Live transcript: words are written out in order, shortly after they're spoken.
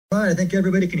right, I think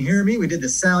everybody can hear me. We did the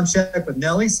sound check with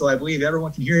Nelly, so I believe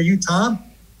everyone can hear you, Tom.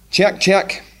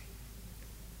 Check.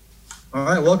 All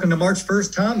right, welcome to March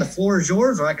 1st, Tom. The floor is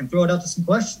yours, or I can throw it out to some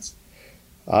questions.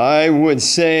 I would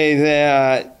say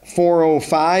that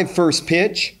 4:05 first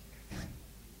pitch,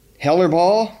 Heller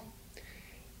ball.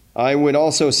 I would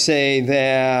also say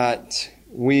that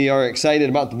we are excited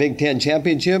about the Big Ten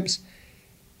championships.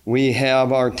 We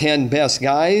have our 10 best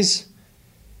guys,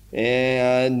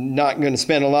 and not going to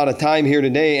spend a lot of time here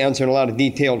today answering a lot of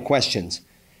detailed questions.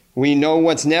 We know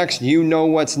what's next. You know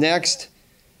what's next.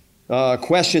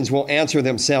 Questions will answer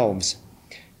themselves.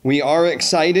 We are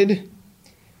excited,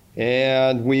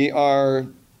 and we are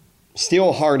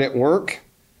still hard at work.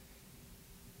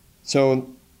 So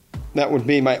that would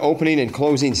be my opening and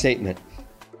closing statement.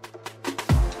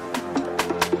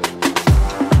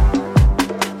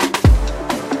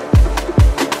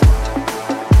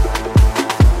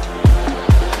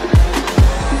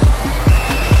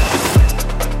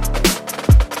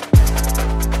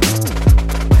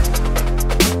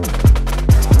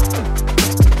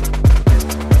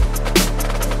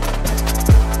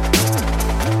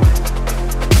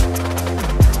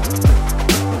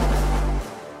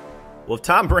 Well, if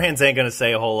Tom Brands ain't going to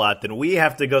say a whole lot, then we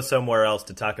have to go somewhere else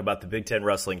to talk about the Big Ten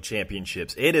Wrestling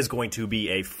Championships. It is going to be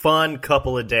a fun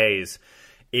couple of days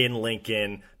in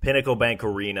Lincoln, Pinnacle Bank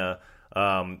Arena.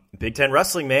 Big Ten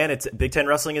Wrestling, man. Big Ten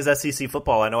Wrestling is SEC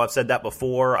football. I know I've said that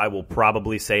before. I will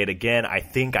probably say it again. I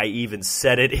think I even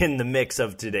said it in the mix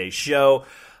of today's show.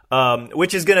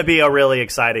 Which is going to be a really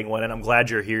exciting one, and I'm glad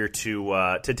you're here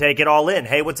to take it all in.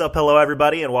 Hey, what's up? Hello,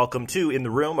 everybody, and welcome to In the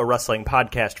Room, a wrestling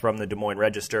podcast from the Des Moines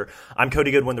Register. I'm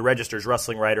Cody Goodwin, the Register's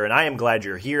wrestling writer, and I am glad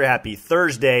you're here. Happy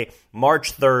Thursday,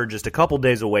 March 3rd, just a couple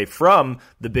days away from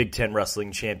the Big Ten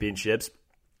Wrestling Championships.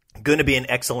 Going to be an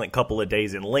excellent couple of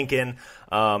days in Lincoln,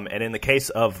 and in the case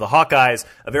of the Hawkeyes,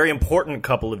 a very important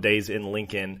couple of days in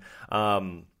Lincoln.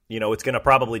 It's going to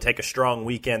probably take a strong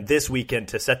weekend this weekend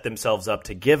to set themselves up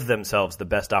to give themselves the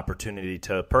best opportunity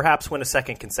to perhaps win a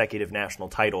second consecutive national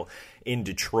title in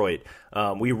Detroit.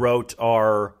 We wrote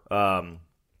our,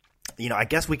 I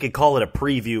guess we could call it a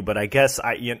preview, but I guess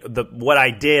what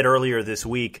I did earlier this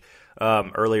week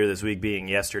being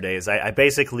yesterday, is I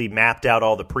basically mapped out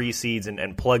all the pre-seeds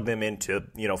and plugged them into,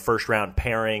 first round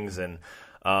pairings and,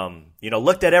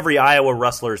 looked at every Iowa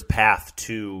wrestler's path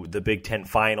to the Big Ten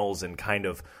finals and kind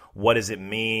of what does it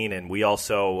mean. And we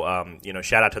also,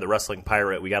 shout out to the Wrestling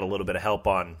Pirate. We got a little bit of help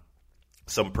on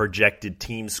some projected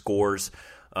team scores.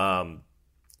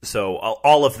 So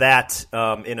all of that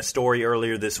in a story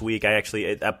earlier this week. I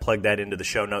plugged that into the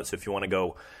show notes. So if you want to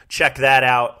go check that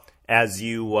out as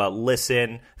you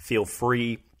listen, feel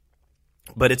free.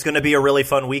 But it's going to be a really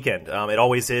fun weekend. It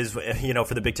always is,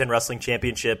 for the Big Ten Wrestling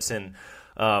Championships. And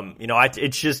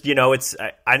it's just,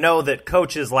 I know that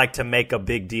coaches like to make a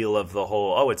big deal of the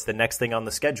whole, it's the next thing on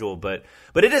the schedule, but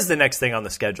it is the next thing on the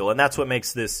schedule. And that's what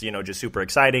makes this, just super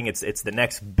exciting. It's the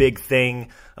next big thing,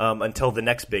 until the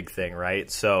next big thing.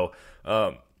 Right. So,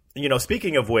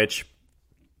 speaking of which,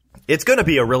 it's going to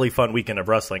be a really fun weekend of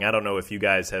wrestling. I don't know if you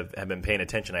guys have been paying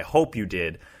attention. I hope you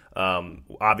did.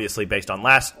 Obviously based on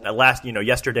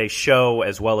yesterday's show,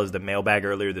 as well as the mailbag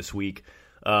earlier this week.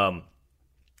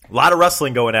 A lot of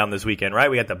wrestling going down this weekend, right?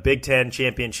 We got the Big Ten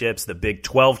championships, the Big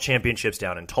 12 championships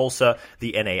down in Tulsa,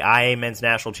 the NAIA men's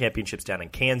national championships down in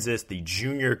Kansas, the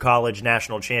junior college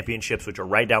national championships, which are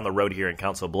right down the road here in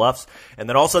Council Bluffs, and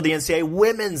then also the NCAA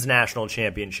women's national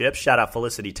championships. Shout out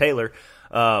Felicity Taylor.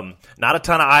 Not a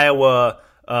ton of Iowa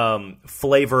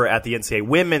flavor at the NCAA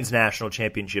women's national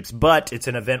championships, but it's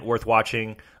an event worth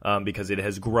watching because it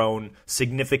has grown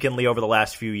significantly over the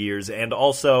last few years. And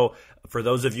also, for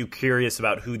those of you curious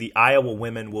about who the Iowa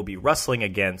women will be wrestling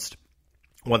against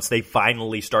once they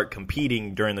finally start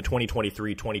competing during the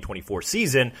 2023-2024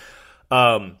 season,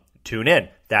 tune in.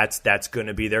 That's going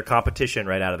to be their competition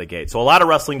right out of the gate. So a lot of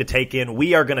wrestling to take in.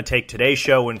 We are going to take today's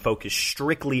show and focus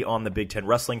strictly on the Big Ten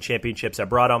Wrestling Championships. I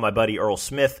brought on my buddy Earl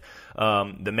Smith,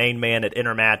 the main man at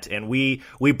Intermat, and we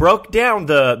broke down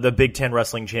the Big Ten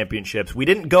Wrestling Championships. We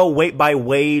didn't go weight by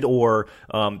weight or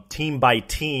team by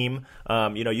team.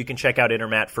 You can check out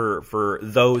Intermat for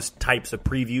those types of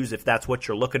previews if that's what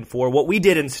you're looking for. What we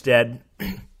did instead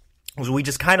was we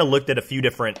just kind of looked at a few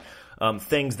different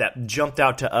things that jumped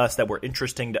out to us that were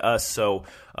interesting to us. So,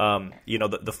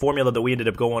 the formula that we ended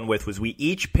up going with was we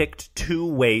each picked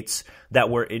two weights that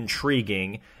were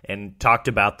intriguing and talked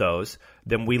about those.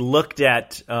 Then we looked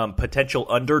at potential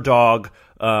underdog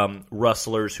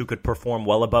wrestlers who could perform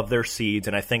well above their seeds.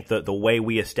 And I think the way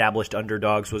we established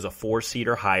underdogs was a 4-seed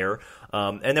or higher.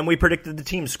 And then we predicted the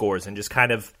team scores and just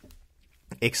kind of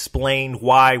explained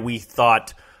why we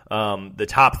thought the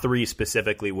top three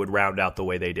specifically would round out the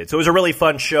way they did. So it was a really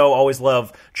fun show. Always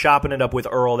love chopping it up with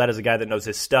Earl. That is a guy that knows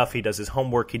his stuff. He does his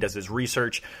homework. He does his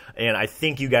research. And I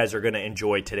think you guys are going to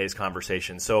enjoy today's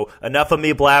conversation. So enough of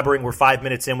me blabbering. We're 5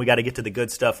 minutes in. We got to get to the good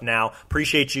stuff now.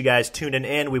 Appreciate you guys tuning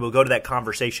in. We will go to that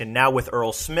conversation now with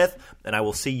Earl Smith, and I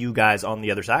will see you guys on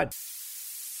the other side.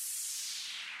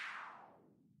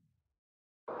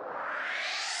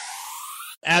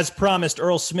 As promised,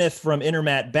 Earl Smith from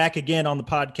Intermat back again on the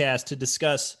podcast to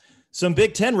discuss some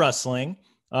Big Ten wrestling.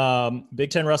 Big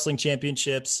Ten Wrestling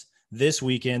Championships this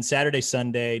weekend, Saturday,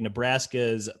 Sunday,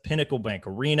 Nebraska's Pinnacle Bank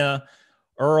Arena.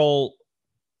 Earl,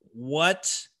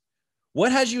 what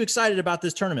has you excited about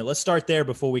this tournament? Let's start there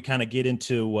before we kind of get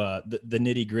into the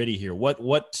nitty gritty here.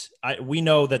 We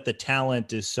know that the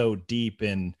talent is so deep,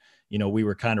 and we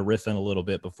were kind of riffing a little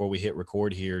bit before we hit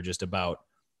record here just about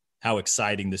how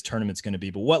exciting this tournament's going to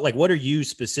be. But what are you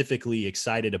specifically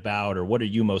excited about, or what are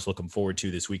you most looking forward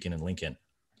to this weekend in Lincoln?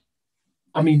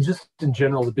 I mean, just in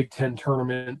general, the Big Ten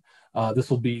tournament, this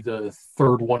will be the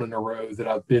third one in a row that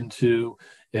I've been to.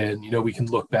 And, we can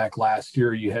look back last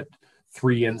year, you had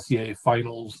 3 NCAA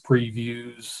finals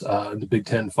previews in the Big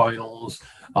Ten finals.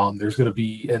 There's going to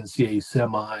be NCAA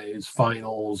semis,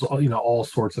 finals, all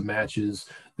sorts of matches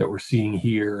that we're seeing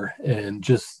here. And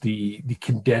just the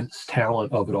condensed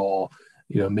talent of it all,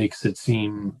 makes it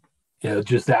seem,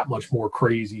 just that much more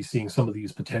crazy seeing some of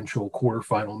these potential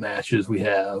quarterfinal matches we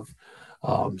have.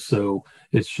 So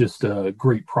it's just a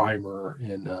great primer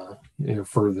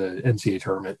for the NCAA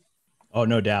tournament. Oh,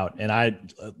 no doubt. And I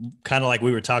kind of like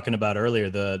we were talking about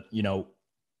earlier,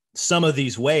 some of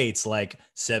these weights like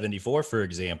 74, for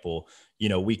example,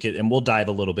 we could, and we'll dive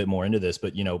a little bit more into this,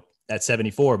 but, at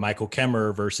 74, Michael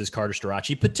Kemmer versus Carter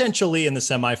Starachi, potentially in the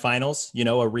semifinals,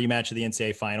 a rematch of the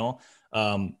NCAA final.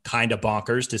 Kind of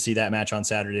bonkers to see that match on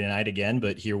Saturday night again,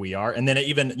 but here we are. And then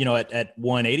even, at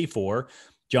 184,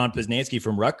 John Poznansky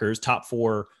from Rutgers, top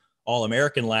 4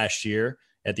 All-American last year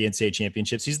at the NCAA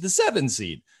championships. He's the 7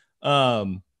 seed.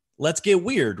 Let's get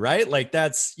weird, right? Like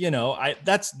that's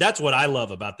what I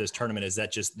love about this tournament is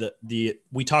that just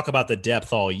we talk about the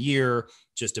depth all year,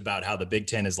 just about how the Big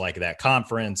Ten is like that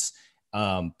conference.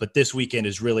 But this weekend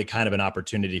is really kind of an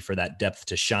opportunity for that depth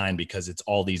to shine because it's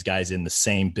all these guys in the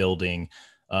same building,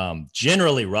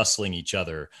 generally wrestling each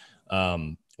other,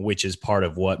 which is part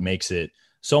of what makes it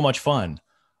so much fun.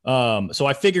 So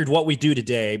I figured what we do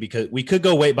today, because we could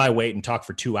go weight by weight and talk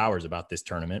for 2 hours about this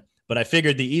tournament, but I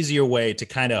figured the easier way to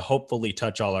kind of hopefully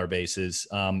touch all our bases,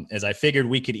 is I figured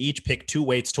we could each pick 2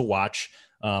 weights to watch,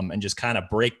 and just kind of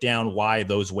break down why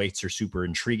those weights are super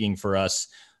intriguing for us.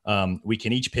 We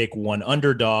can each pick one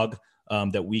underdog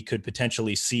that we could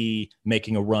potentially see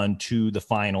making a run to the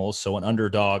finals. So an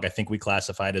underdog, I think we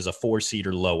classified as a 4-seed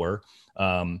or lower.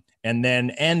 And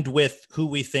then end with who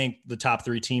we think the top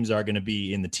 3 teams are going to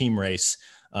be in the team race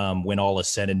when all is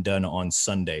said and done on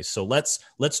Sunday. So let's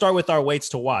start with our weights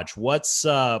to watch. What's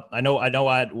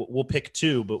we'll pick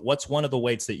 2, but what's one of the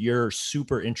weights that you're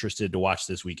super interested to watch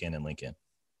this weekend in Lincoln?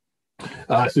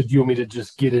 So do you want me to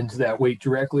just get into that weight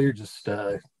directly, or just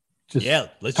yeah,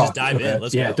 let's just dive in.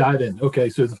 Let's go. Dive in. Okay,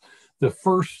 so the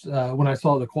first when I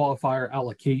saw the qualifier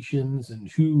allocations and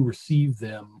who received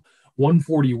them,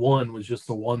 141 was just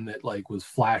the one that was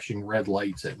flashing red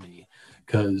lights at me,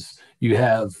 because you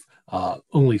have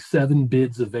only 7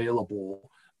 bids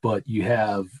available, but you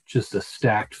have just a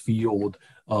stacked field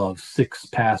of 6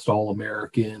 past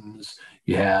All-Americans.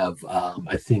 You have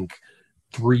I think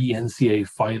 3 NCAA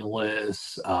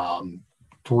finalists,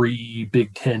 3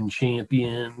 Big Ten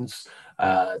champions,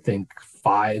 I think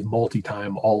 5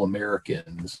 multi-time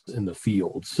All-Americans in the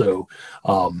field. So,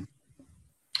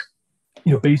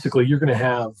 basically you're going to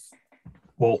have,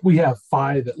 we have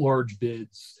 5 at-large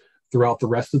bids throughout the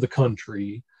rest of the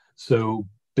country. So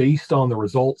based on the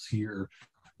results here,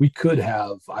 we could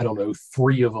have,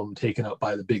 3 of them taken up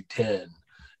by the Big Ten.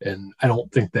 And I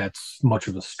don't think that's much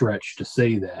of a stretch to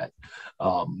say that,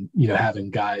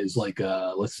 having guys like,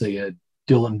 let's say a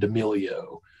Dylan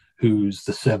D'Amelio, who's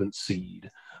the 7th seed,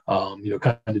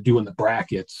 kind of doing the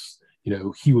brackets,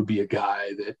 he would be a guy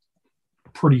that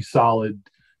pretty solid,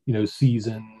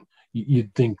 season.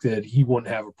 You'd think that he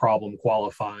wouldn't have a problem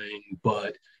qualifying,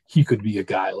 but he could be a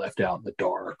guy left out in the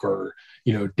dark, or,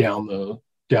 down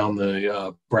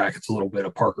the brackets a little bit.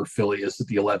 Of Parker Filius at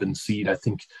the 11th seed. I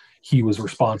think he was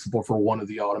responsible for one of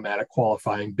the automatic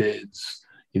qualifying bids.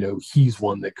 He's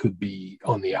one that could be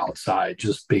on the outside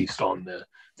just based on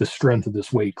the strength of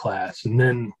this weight class. And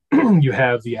then you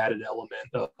have the added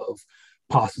element of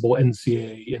possible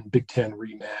NCAA and Big Ten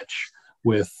rematch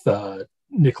with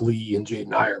Nick Lee and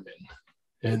Jaden Ironman.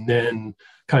 And then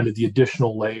kind of the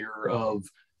additional layer of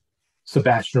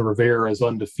Sebastian Rivera is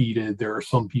undefeated. There are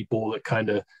some people that kind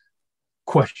of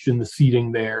question the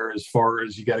seeding there, as far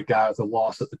as you got a guy with a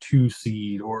loss at the 2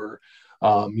 seed, or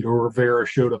Rivera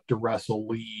showed up to wrestle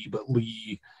Lee, but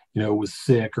Lee was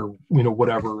sick, or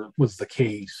whatever was the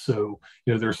case. So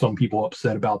there's some people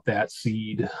upset about that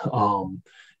seed.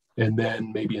 And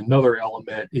then maybe another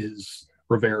element is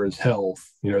Rivera's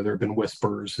health. There have been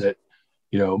whispers that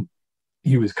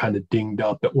he was kind of dinged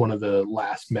up at one of the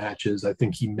last matches. I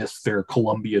think he missed their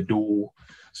Columbia duel.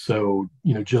 So,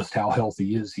 just how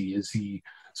healthy is he? Is he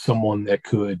someone that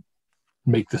could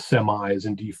make the semis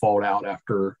and default out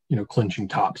after, clinching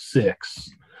top 6?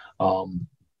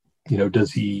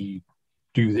 Does he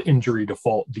do the injury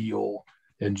default deal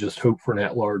and just hope for an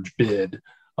at-large bid?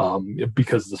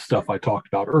 Because the stuff I talked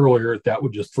about earlier, that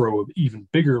would just throw an even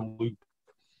bigger loop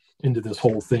into this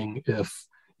whole thing if,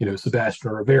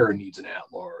 Sebastian Rivera needs an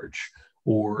at-large,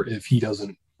 or if he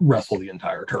doesn't wrestle the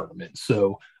entire tournament.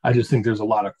 So I just think there's a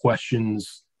lot of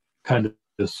questions kind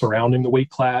of surrounding the weight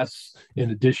class,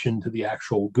 in addition to the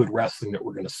actual good wrestling that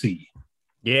we're going to see.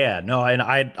 Yeah, no, and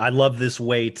I love this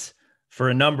weight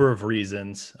for a number of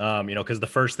reasons. Because the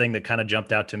first thing that kind of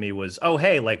jumped out to me was, oh,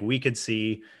 hey, like we could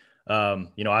see,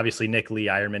 obviously Nick Lee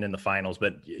Ironman in the finals,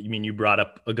 but you brought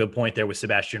up a good point there with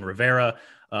Sebastian Rivera.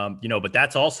 But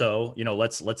that's also,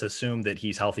 let's assume that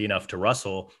he's healthy enough to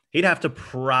wrestle. He'd have to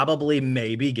probably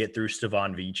maybe get through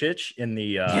Stevan Vicic in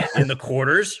the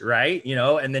quarters, right?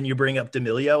 And then you bring up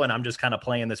D'Amelio, and I'm just kind of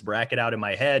playing this bracket out in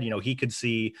my head. He could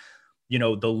see,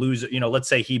 the loser, let's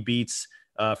say he beats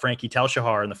Frankie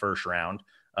Telshahar in the first round.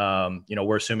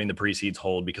 We're assuming the pre-seeds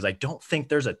hold, because I don't think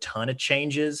there's a ton of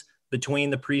changes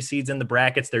between the pre-seeds and the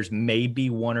brackets. There's maybe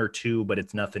 1 or 2, but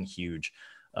it's nothing huge.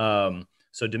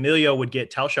 So D'Amelio would get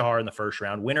Telshahar in the first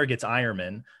round. Winner gets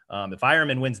Ironman. If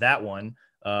Ironman wins that one,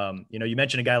 you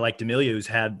mentioned a guy like D'Amelio who's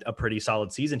had a pretty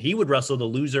solid season. He would wrestle the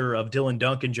loser of Dylan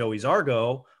Dunk and Joey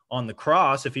Zargo on the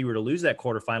cross if he were to lose that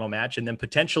quarterfinal match, and then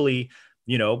potentially,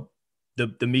 the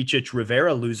Micic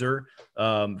Rivera loser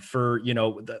for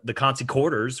the Conci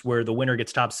quarters, where the winner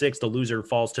gets top 6, the loser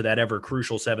falls to that ever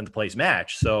crucial 7th place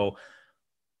match. So.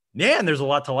 Yeah, and there's a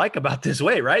lot to like about this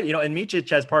way, right? And Micic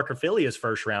has Parker Filius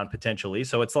first round potentially.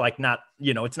 So it's like not,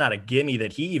 it's not a gimme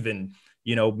that he even,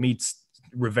 meets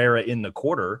Rivera in the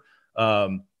quarter.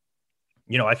 I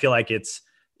feel like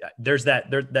there's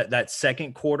that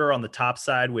second quarter on the top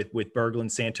side with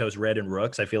Berglund, Santos, Red, and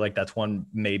Rooks. I feel like that's one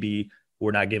maybe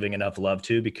we're not giving enough love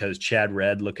to, because Chad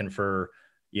Red looking for,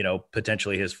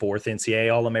 potentially his 4th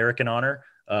NCAA All-American honor.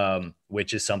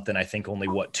 Which is something I think only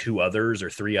 2 others or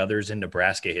 3 others in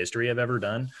Nebraska history have ever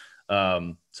done.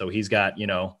 So he's got,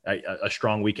 a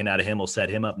strong weekend out of him will set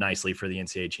him up nicely for the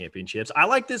NCAA championships. I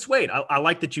like this weight. I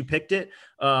like that you picked it.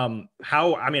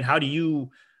 How do you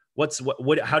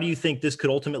think this could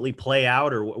ultimately play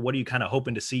out, or what are you kind of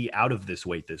hoping to see out of this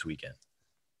weight this weekend?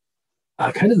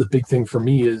 Kind of the big thing for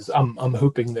me is I'm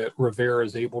hoping that Rivera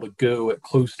is able to go at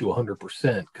close to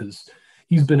 100%, because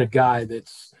he's been a guy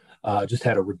that's just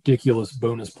had a ridiculous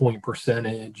bonus point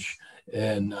percentage.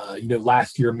 And,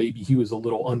 last year, maybe he was a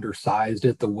little undersized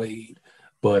at the weight,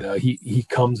 but he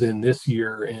comes in this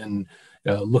year, and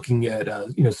looking at,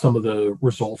 some of the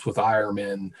results with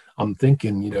Ironman, I'm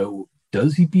thinking,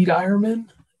 does he beat Ironman?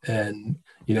 And,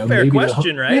 fair maybe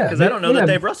question, right? Because I don't know that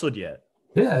they've wrestled yet.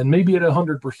 Yeah. And maybe at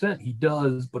 100% he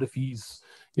does, but if he's,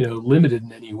 limited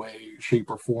in any way,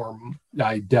 shape, or form,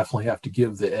 I definitely have to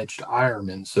give the edge to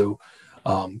Ironman. So,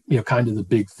 kind of the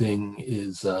big thing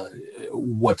is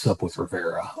what's up with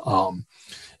Rivera.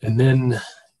 And then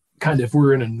kind of if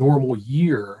we're in a normal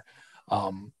year,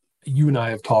 you and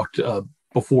I have talked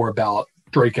before about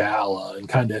Drake Ayala and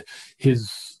kind of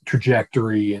his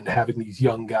trajectory, and having these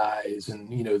young guys, and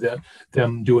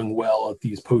them doing well at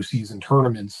these postseason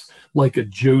tournaments, like a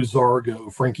Joe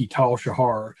Zargo, Frankie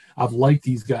Telshahar. I've liked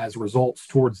these guys' results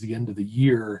towards the end of the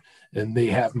year, and they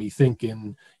have me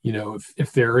thinking,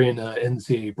 if they're in a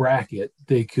NCAA bracket,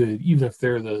 they could, even if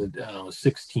they're the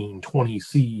 16, 20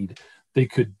 seed, they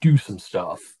could do some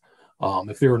stuff.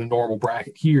 If they're in a normal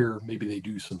bracket here, maybe they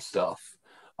do some stuff.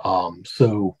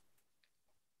 So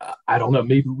I don't know.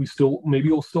 Maybe we'll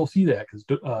still see that, because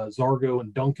Zargo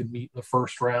and Duncan meet in the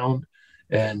first round,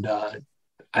 and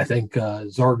I think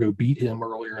Zargo beat him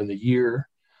earlier in the year.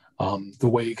 The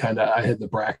way kind of I had the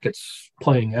brackets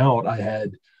playing out, I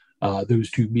had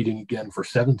those two meeting again for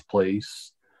 7th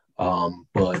place,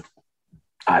 but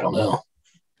I don't know.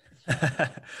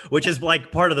 Which is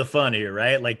like part of the fun here,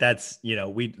 right? Like that's,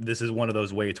 this is one of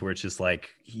those weights where it's just like,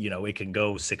 it can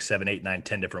go 6, 7, 8, 9,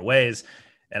 10 different ways.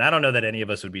 And I don't know that any of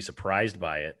us would be surprised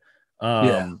by it.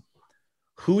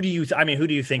 who do you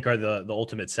think are the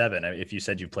ultimate seven? If you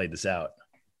said you played this out.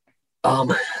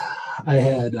 I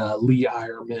had Lee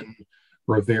Ironman,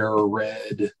 Rivera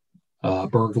Red,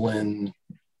 Berglund,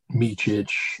 Micic,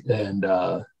 and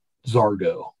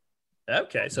Zargo.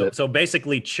 Okay, so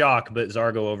basically chalk, but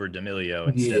Zargo over D'Amelio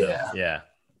instead of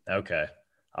Okay,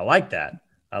 I like that.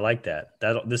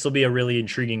 This will be a really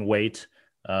intriguing weight.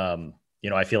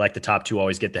 I feel like the top two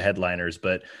always get the headliners,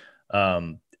 but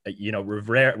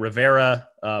Rivera,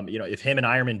 if him and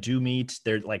Ironman do meet,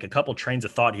 there's like a couple trains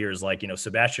of thought here is like,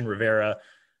 Sebastian Rivera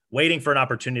waiting for an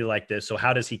opportunity like this. So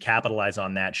how does he capitalize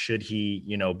on that? Should he,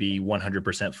 be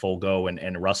 100% full go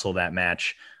and wrestle that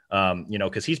match?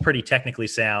 Cause he's pretty technically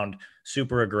sound,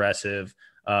 super aggressive,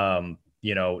 not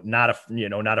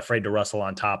afraid to wrestle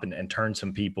on top and turn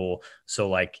some people. So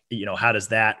like, how does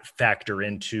that factor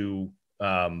into,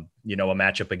 a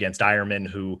matchup against Ironman,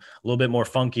 who a little bit more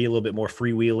funky, a little bit more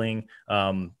freewheeling,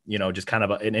 just kind of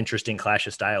an interesting clash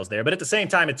of styles there. But at the same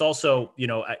time, it's also,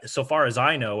 so far as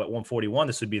I know, at 141,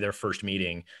 this would be their first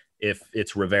meeting if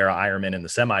it's Rivera Ironman in the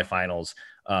semifinals.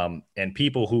 And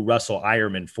people who wrestle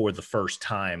Ironman for the first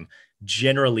time,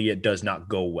 generally it does not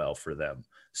go well for them.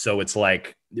 So it's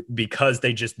like, because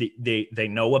they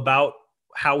know about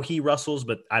how he wrestles,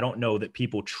 but I don't know that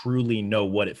people truly know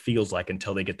what it feels like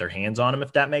until they get their hands on him,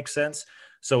 if that makes sense.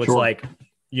 So it's like,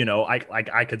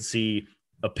 I could see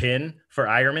a pin for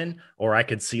Ironman, or I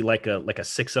could see like a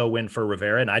 6-0 win for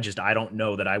Rivera. And I don't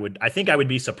know that I think I would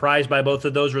be surprised by both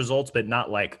of those results, but not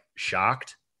like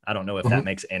shocked. I don't know if that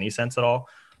makes any sense at all,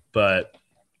 but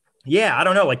yeah, I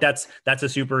don't know. Like that's a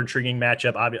super intriguing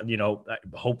matchup.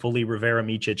 Hopefully Rivera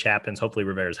Micic happens. Hopefully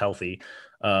Rivera's healthy.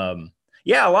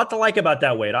 Yeah, a lot to like about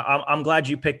that weight. I'm glad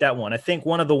you picked that one. I think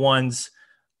one of the ones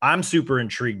I'm super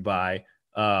intrigued by,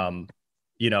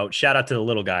 shout out to the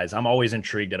little guys. I'm always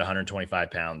intrigued at 125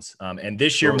 pounds. And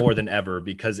this year more than ever,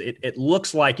 because it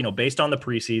looks like, based on the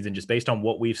pre-seeds and just based on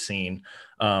what we've seen,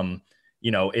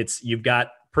 you've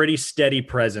got pretty steady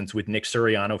presence with Nick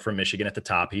Suriano from Michigan at the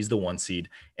top. He's the 1 seed.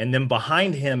 And then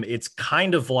behind him, it's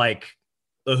kind of like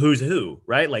a who's who,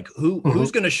 right? Like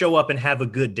who's going to show up and have a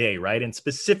good day, right? And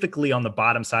specifically on the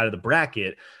bottom side of the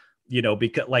bracket,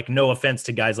 because like, no offense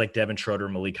to guys like Devin Schroeder,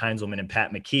 Malik Heinzelman, and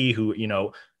Pat McKee, who,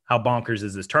 how bonkers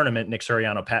is this tournament? Nick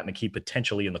Suriano, Pat McKee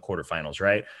potentially in the quarterfinals,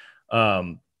 right?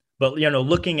 But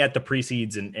looking at the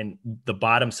pre-seeds and the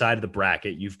bottom side of the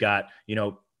bracket, you've got,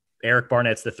 Eric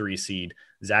Barnett's the 3 seed,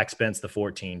 Zach Spence the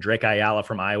 14, Drake Ayala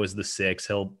from Iowa's the 6,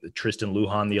 Tristan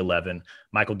Lujan the 11,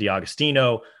 Michael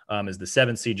D'Agostino is the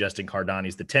 7 seed, Justin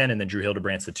Cardani's the 10, and then Drew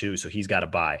Hildebrandt's the 2, so he's got a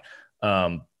bye.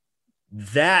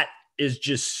 That is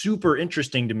just super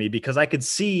interesting to me, because I could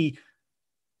see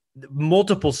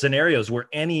multiple scenarios where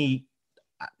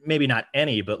maybe not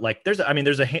any, but like there's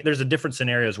a different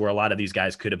scenarios where a lot of these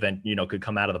guys could could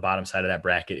come out of the bottom side of that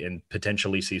bracket and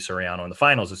potentially see Suriano in the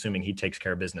finals, assuming he takes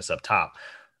care of business up top.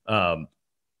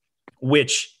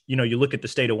 Which, you look at the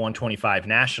state of 125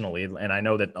 nationally, and I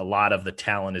know that a lot of the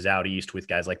talent is out east with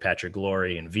guys like Patrick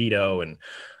Glory and Vito. And,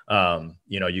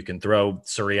 you can throw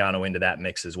Suriano into that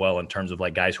mix as well in terms of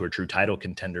like guys who are true title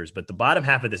contenders. But the bottom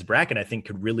half of this bracket, I think,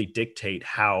 could really dictate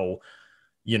how,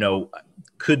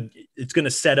 it's going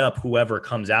to set up whoever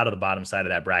comes out of the bottom side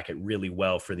of that bracket really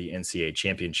well for the NCAA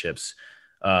championships.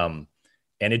 And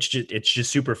it's just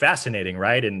super fascinating.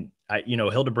 Right. And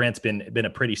Hildebrandt's been a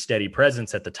pretty steady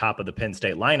presence at the top of the Penn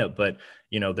State lineup, but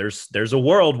there's a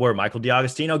world where Michael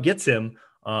D'Agostino gets him,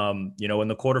 in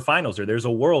the quarterfinals, or there's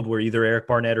a world where either Eric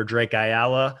Barnett or Drake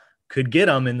Ayala could get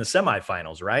him in the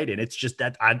semifinals. Right. And it's just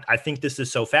that I think this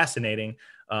is so fascinating.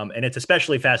 And it's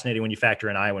especially fascinating when you factor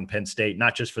in Iowa and Penn State,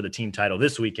 not just for the team title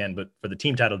this weekend, but for the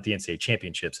team title at the NCAA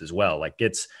championships as well. Like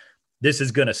this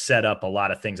is going to set up a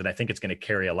lot of things. And I think it's going to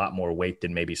carry a lot more weight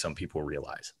than maybe some people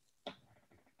realize.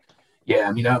 Yeah.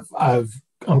 I mean,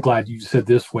 I'm glad you said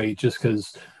this way, just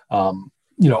because,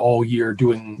 all year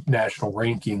doing national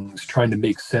rankings, trying to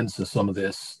make sense of some of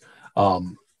this.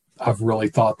 I've really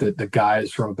thought that the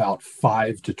guys from about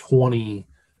 5 to 20,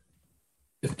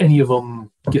 if any of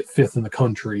them get 5th in the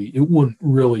country, it wouldn't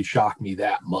really shock me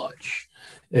that much.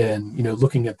 And,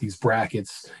 looking at these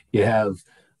brackets, you have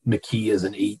McKee as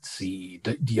an 8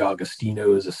 seed,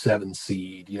 D'Agostino as a 7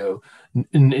 seed,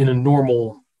 in a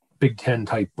normal Big Ten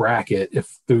type bracket,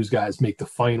 if those guys make the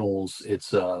finals,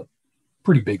 it's a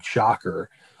pretty big shocker.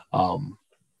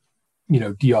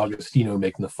 D'Agostino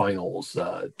making the finals,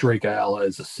 Drake Ayala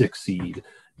is a 6 seed,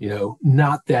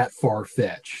 not that far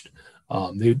fetched.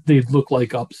 They look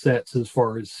like upsets as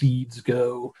far as seeds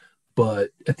go, but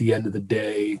at the end of the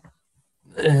day,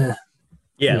 is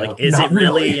it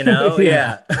really?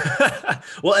 Yeah.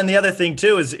 Well, and the other thing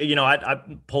too is, I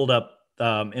pulled up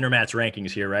Intermat's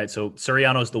rankings here, right? So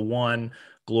Soriano's the 1,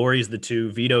 Glory's the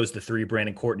 2, Vito's the 3,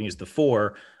 Brandon Courtney's the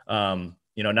 4.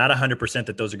 Not 100%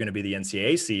 that those are going to be the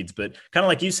NCAA seeds, but kind of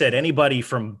like you said, anybody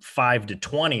from 5 to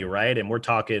 20, right? And we're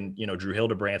talking, Drew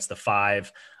Hildebrandt's the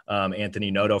 5, Anthony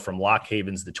Noto from Lock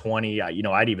Haven's the 20.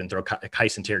 I'd even throw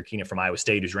Kyson Terrakina from Iowa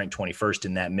State, who's ranked 21st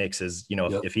in that mix, as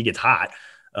if he gets hot,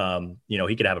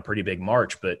 he could have a pretty big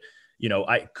March. But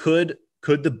I could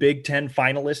the Big Ten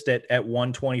finalist at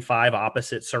 125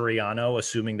 opposite Soriano,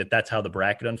 assuming that that's how the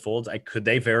bracket unfolds, could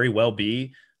they very well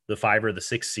be the 5 or the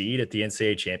 6 seed at the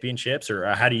NCAA championships? Or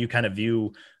how do you kind of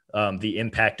view the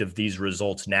impact of these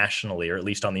results nationally, or at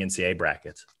least on the NCAA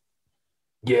brackets?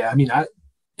 Yeah, I mean,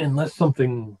 unless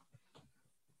something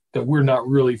that we're not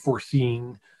really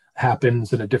foreseeing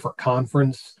happens in a different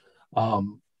conference,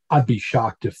 I'd be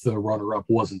shocked if the runner-up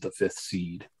wasn't the 5th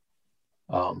seed,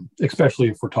 especially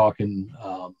if we're talking,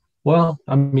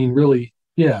 really,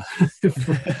 yeah, if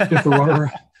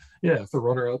the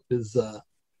runner-up is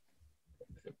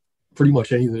pretty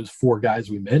much any of those 4 guys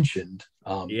we mentioned,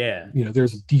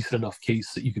 there's a decent enough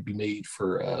case that you could be made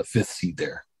for a 5th seed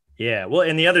there. Yeah. Well,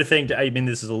 and the other thing,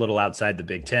 this is a little outside the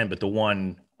Big Ten, but the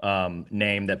one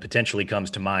name that potentially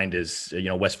comes to mind is,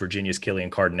 West Virginia's Killian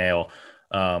Cardinale,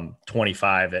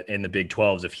 25 in the Big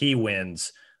 12s. If he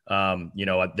wins,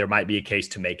 there might be a case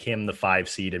to make him the 5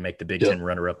 seed and make the Big Ten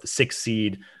runner up the 6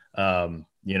 seed. Now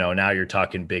you're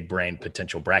talking big brain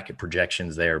potential bracket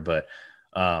projections there, but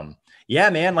yeah,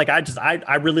 man, like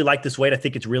I really like this weight. I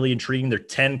think it's really intriguing. There are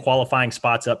 10 qualifying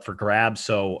spots up for grabs.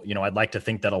 So, I'd like to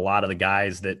think that a lot of the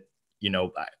guys that,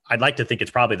 I'd like to think it's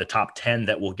probably the top 10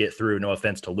 that will get through. No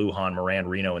offense to Lujan, Moran,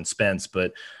 Reno, and Spence,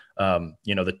 but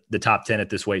the top 10 at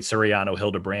this weight: Soriano,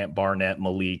 Hildebrandt, Barnett,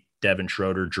 Malik, Devin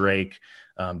Schroeder, Drake,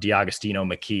 D'Agostino,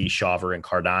 McKee, Shawver, and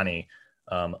Cardani.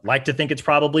 Like to think it's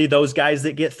probably those guys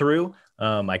that get through.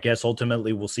 I guess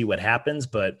ultimately we'll see what happens,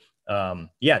 but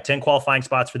 10 qualifying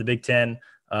spots for the Big Ten.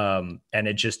 And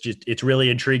it's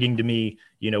really intriguing to me,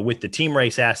 with the team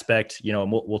race aspect,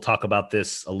 and we'll talk about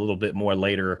this a little bit more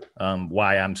later,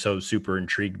 why I'm so super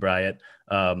intrigued by it.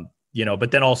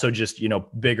 But then also just,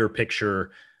 bigger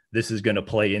picture, this is going to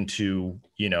play into,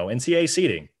 NCAA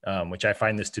seeding, which I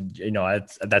find this to,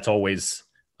 that's always,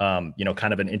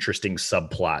 kind of an interesting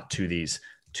subplot to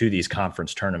these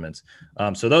conference tournaments.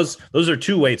 So those are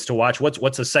 2 weights to watch.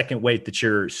 What's a second weight that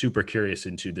you're super curious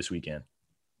into this weekend?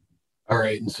 All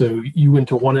right. And so you went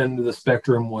to one end of the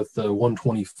spectrum with the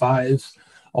 125s.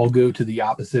 I'll go to the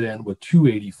opposite end with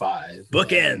 285.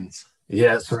 Bookends.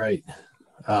 Yeah, that's right.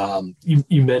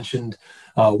 You mentioned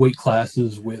weight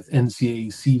classes with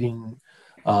NCAA seeding,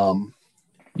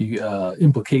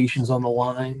 implications on the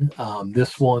line.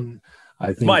 This one, I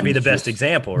think, might be the best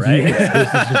example, right? Yeah, this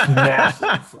is just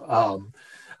massive.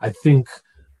 I think,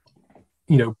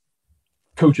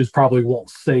 coaches probably won't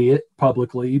say it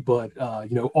publicly, but,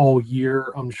 all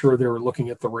year, I'm sure they were looking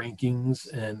at the rankings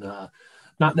and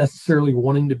not necessarily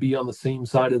wanting to be on the same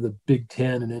side of the Big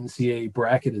Ten and NCAA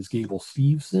bracket as Gable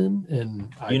Steveson.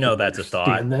 And that's a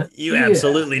thought. You Yeah.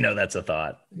 absolutely know that's a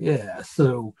thought. Yeah.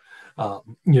 So,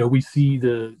 we see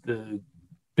the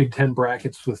Big Ten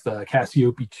brackets with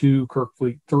Cassiope 2,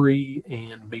 Kirkfleet 3,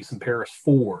 and Mason Paris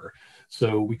 4.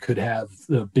 So we could have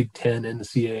the Big Ten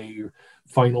NCAA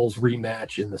finals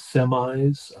rematch in the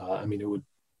semis. It would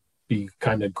be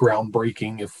kind of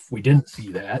groundbreaking if we didn't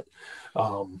see that.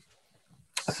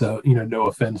 So, no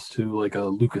offense to like a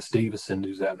Lucas Davison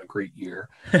who's having a great year.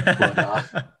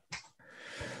 But,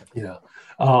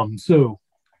 so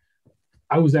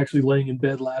I was actually laying in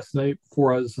bed last night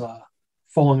before I was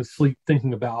falling asleep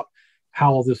thinking about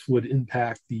how this would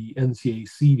impact the NCAA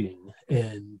seeding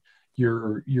and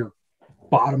your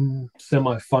bottom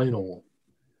semifinal,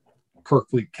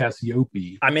 Kirkfleet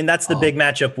Cassiope. That's the big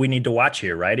matchup we need to watch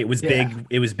here, right? It was big.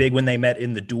 It was big when they met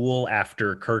in the duel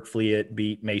after Kirkfleet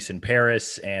beat Mason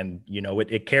Paris, and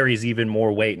it carries even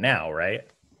more weight now, right?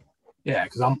 Yeah,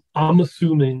 because I'm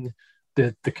assuming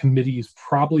that the committee is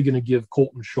probably going to give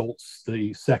Colton Schultz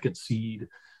the 2nd seed,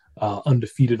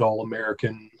 undefeated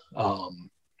All-American.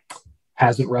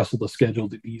 Hasn't wrestled the schedule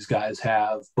that these guys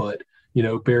have, but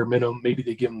bare minimum, maybe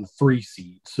they give him the 3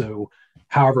 seed. So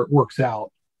however it works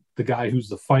out, the guy who's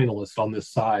the finalist on this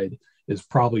side is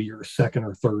probably your 2nd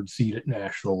or 3rd seed at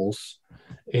nationals.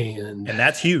 And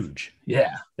that's huge.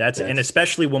 Yeah. And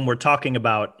especially when we're talking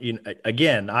about,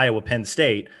 again, Iowa, Penn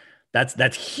State,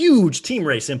 that's huge team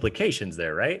race implications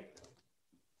there, right?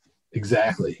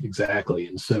 Exactly.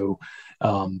 And so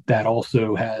that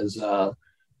also has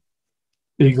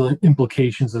big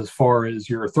implications as far as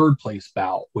your 3rd place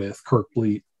bout with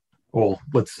Kirkfleet. Well,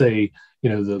 let's say,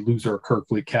 the loser of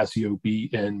Kirkfleet,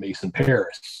 Cassiope, and Mason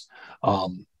Paris.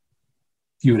 Um,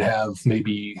 you would have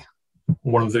maybe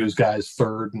one of those guys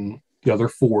third and the other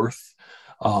fourth.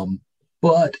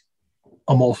 But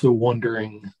I'm also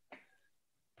wondering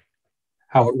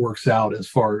how it works out as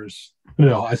far as,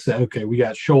 I said, okay, we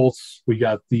got Schultz, we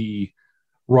got the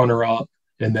runner up,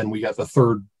 and then we got the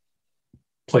third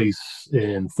place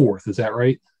in fourth. Is that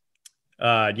right?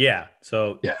 Yeah.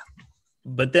 So, yeah.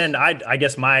 But then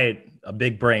a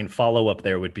big brain follow up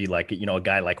there would be like, a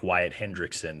guy like Wyatt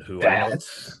Hendrickson, who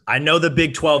I know the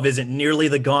Big 12 isn't nearly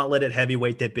the gauntlet at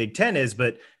heavyweight that Big 10 is,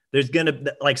 but there's going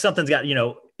to like something's got,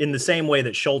 in the same way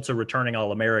that Schultz, a returning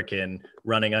All-American,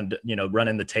 running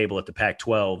the table at the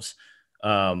Pac-12s.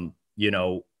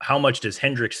 How much does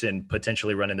Hendrickson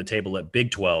potentially run in the table at Big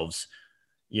 12s?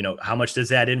 How much does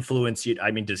that influence you?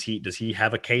 I mean, does he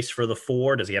have a case for the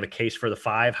 4? Does he have a case for the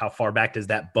 5? How far back does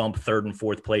that bump third and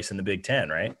fourth place in the Big 10,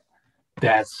 right?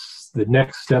 That's the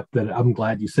next step that I'm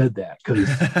glad you said that, because,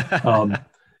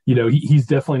 he's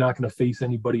definitely not going to face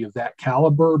anybody of that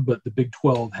caliber, but the Big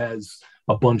 12 has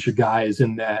a bunch of guys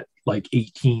in that like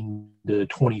 18 to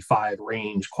 25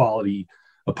 range quality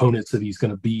opponents that he's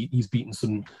going to beat. He's beaten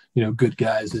some, good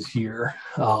guys this year.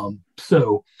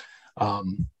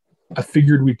 I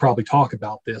figured we'd probably talk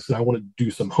about this, and I wanted to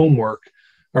do some homework,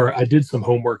 or I did some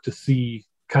homework to see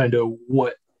kind of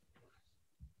what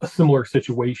a similar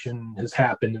situation has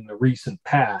happened in the recent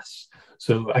past.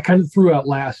 So I kind of threw out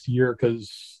last year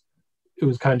because it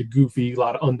was kind of goofy, a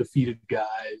lot of undefeated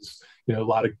guys, a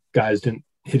lot of guys didn't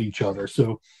hit each other.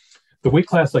 So the weight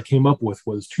class I came up with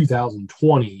was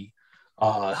 2020,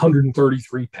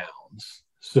 133 pounds.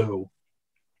 So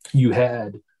you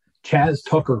had Chaz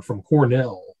Tucker from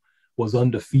Cornell, was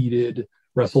undefeated,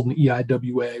 wrestled in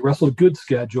EIWA, wrestled a good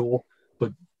schedule,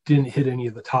 but didn't hit any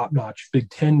of the top-notch Big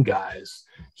Ten guys.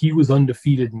 He was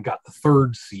undefeated and got the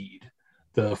 3rd seed.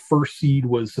 The 1st seed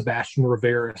was Sebastian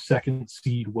Rivera. 2nd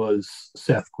seed was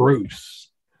Seth Gross.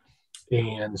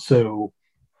 And so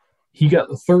he got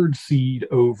the 3rd seed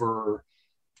over,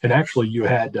 and actually you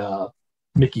had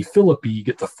Mickey Philippi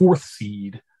get the 4th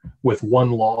seed with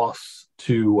 1 loss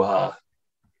to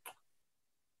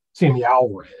Sammy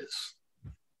Alvarez,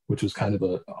 which was kind of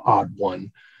an odd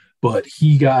one. But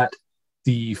he got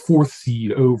the 4th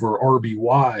seed over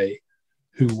RBY,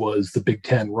 who was the Big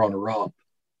Ten runner-up.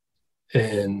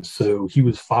 And so he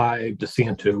was 5,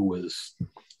 DeSanto was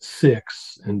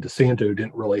 6, and DeSanto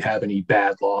didn't really have any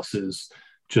bad losses,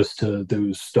 just to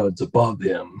those studs above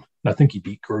him. And I think he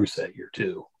beat Gross that year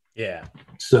too. Yeah.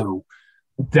 So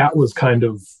that was kind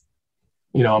of,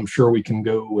 I'm sure we can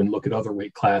go and look at other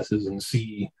weight classes and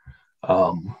see,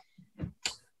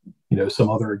 some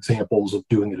other examples of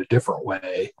doing it a different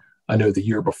way. I know the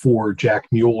year before, Jack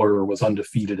Mueller was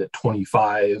undefeated at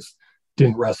 25,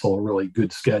 didn't wrestle a really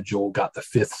good schedule, got the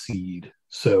 5th seed.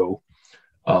 So,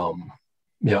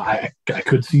 I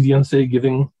could see the NCAA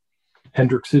giving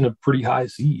Hendrickson a pretty high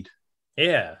seed.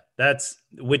 Yeah,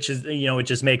 which is, it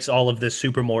just makes all of this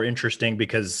super more interesting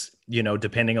because,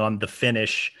 depending on the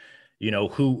finish,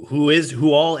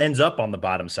 who all ends up on the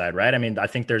bottom side, right? I mean, I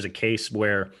think there's a case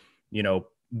where,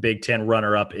 Big Ten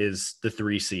runner-up is the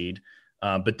 3 seed,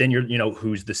 but then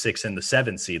who's the 6 and the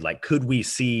 7 seed? Like, could we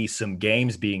see some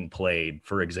games being played,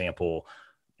 for example,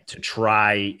 to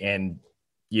try and,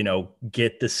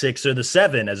 get the 6 or the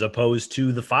 7 as opposed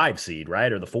to the 5 seed,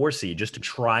 right? Or the 4 seed, just to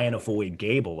try and avoid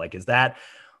Gable. Like, is that,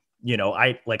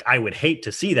 I would hate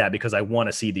to see that because I want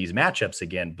to see these matchups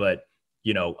again, but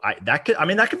that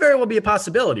could very well be a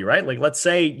possibility, right? Like, let's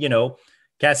say,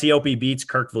 Cassiope beats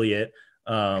Kirk Vliet,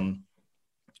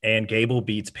 and Gable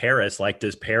beats Paris. Like,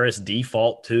 does Paris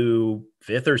default to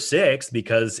 5th or 6th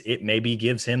because it maybe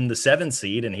gives him the 7th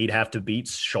seed and he'd have to beat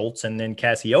Schultz and then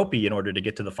Cassiope in order to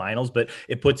get to the finals, but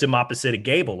it puts him opposite of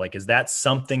Gable. Like, is that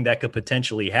something that could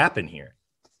potentially happen here?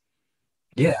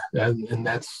 Yeah. And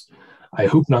that's, I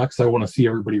hope not, because I want to see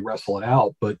everybody wrestle it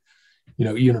out. But,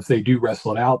 even if they do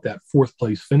wrestle it out, that 4th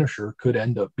place finisher could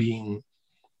end up being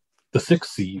the 6th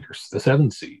seed or the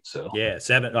 7th seed. So yeah,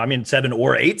 7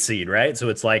 or 8 seed, right? So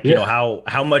it's like,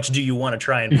 how much do you want to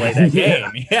try and play that game?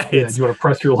 Yeah. Do you want to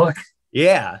press your luck?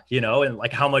 Yeah. And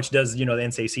like, how much does, the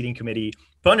NCAA seating committee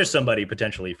punish somebody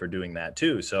potentially for doing that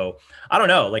too? So I don't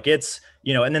know, like it's,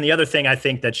 and then the other thing I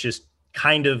think that's just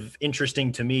kind of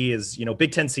interesting to me is,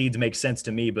 Big Ten seeds make sense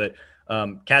to me, but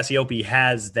Cassiope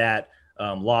has that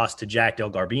loss to Jack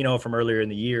Del Garbino from earlier in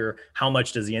the year. How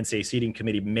much does the NCAA seating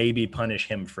committee maybe punish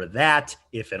him for that,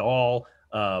 if at all?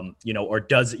 Or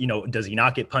does he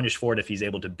not get punished for it if he's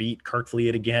able to beat Kirk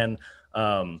Vliet again?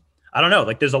 I don't know.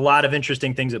 Like, there's a lot of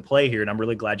interesting things at play here, and I'm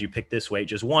really glad you picked this weight.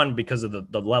 Just one, because of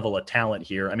the level of talent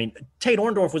here. I mean, Tate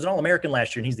Orndorff was an All-American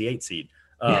last year, and he's the 8th seed.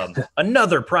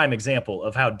 Another prime example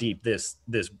of how deep this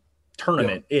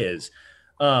tournament is.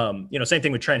 Same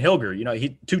thing with Trent Hilger.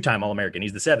 He 2-time All-American.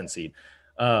 He's the 7th seed.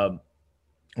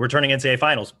 Returning NCAA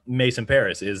finals, Mason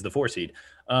Paris is the 4 seed.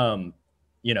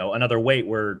 Another weight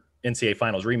where NCAA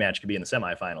finals rematch could be in the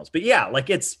semifinals. But yeah,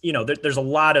 it's, there's a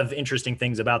lot of interesting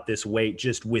things about this weight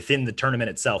just within the tournament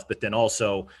itself. But then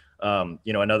also,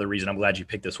 another reason I'm glad you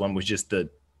picked this one was just the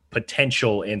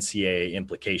potential NCAA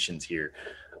implications here,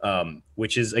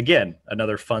 which is, again,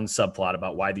 another fun subplot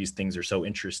about why these things are so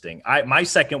interesting. My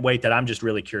second weight that I'm just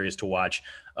really curious to watch,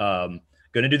 going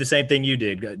to do the same thing you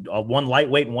did, one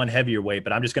lightweight and one heavier weight,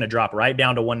 but I'm just going to drop right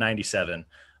down to 197.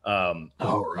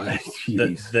 All right.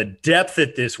 The depth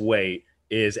at this weight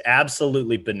is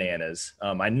absolutely bananas.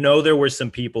 I know there were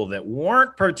some people that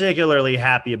weren't particularly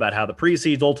happy about how the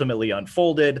pre-seeds ultimately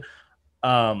unfolded.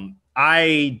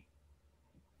 I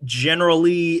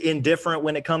generally indifferent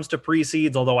when it comes to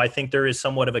pre-seeds, although I think there is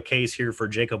somewhat of a case here for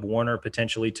Jacob Warner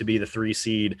potentially to be the 3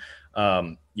 seed.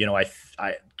 Cam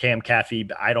Caffey,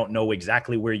 I don't know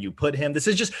exactly where you put him.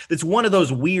 It's one of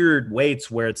those weird weights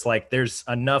where it's like there's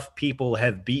enough people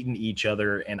have beaten each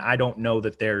other, and I don't know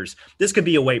that this could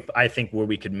be a weight, I think, where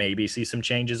we could maybe see some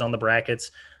changes on the brackets.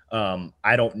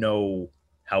 I don't know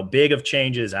how big of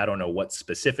changes. I don't know what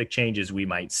specific changes we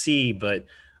might see, but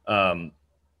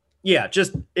yeah,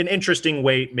 just an interesting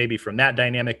weight maybe from that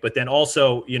dynamic. But then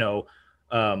also, 11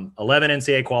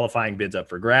 NCAA qualifying bids up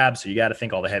for grabs. So you got to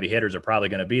think all the heavy hitters are probably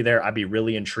going to be there. I'd be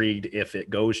really intrigued if it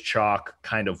goes chalk,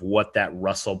 kind of what that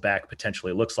Russell back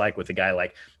potentially looks like with a guy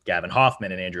like Gavin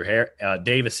Hoffman and Andrew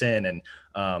Davison and,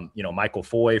 Michael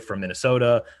Foy from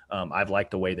Minnesota. I've liked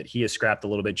the way that he has scrapped a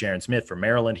little bit. Jaron Smith from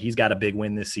Maryland. He's got a big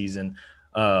win this season.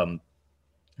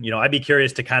 I'd be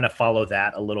curious to kind of follow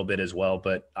that a little bit as well.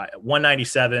 But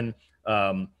 197,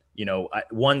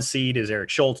 1 seed is Eric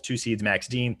Schultz, 2 seeds Max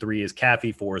Dean, 3 is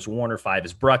Caffey, 4 is Warner, 5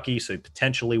 is Bruckey. So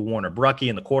potentially Warner Bruckey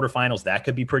in the quarterfinals. That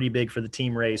could be pretty big for the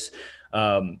team race.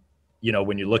 When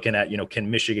you're looking at,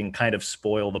 can Michigan kind of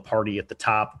spoil the party at the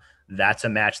top? That's a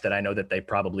match that I know that they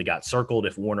probably got circled.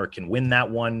 If Warner can win that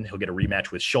one, he'll get a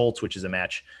rematch with Schultz, which is a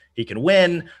match he can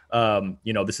win.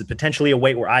 This is potentially a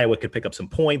weight where Iowa could pick up some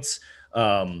points.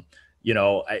 There's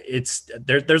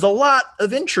a lot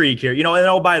of intrigue here,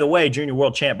 and by the way, junior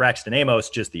world champ Braxton Amos,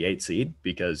 just the 8 seed,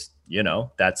 because,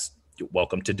 that's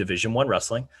welcome to Division I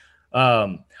wrestling.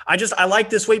 I like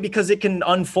this weight because it can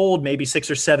unfold maybe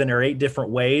 6 or 7 or 8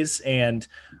 different ways. And,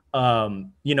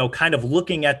 kind of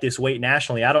looking at this weight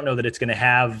nationally, I don't know that it's going to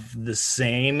have the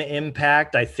same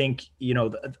impact. I think,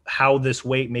 how this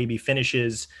weight maybe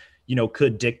finishes,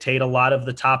 could dictate a lot of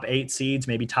the top 8 seeds,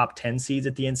 maybe top 10 seeds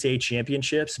at the NCAA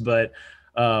championships. But,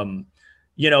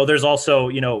 there's also,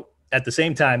 at the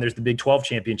same time, there's the Big 12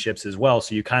 championships as well.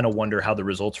 So you kind of wonder how the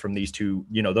results from these two,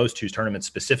 those two tournaments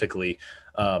specifically,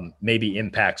 maybe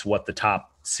impacts what the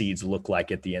top seeds look like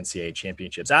at the NCAA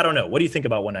championships. I don't know. What do you think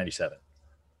about 197?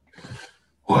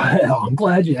 Well, I'm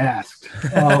glad you asked.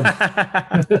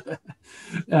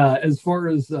 As far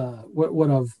as what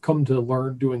I've come to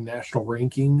learn doing national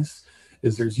rankings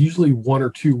is there's usually 1 or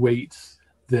 2 weights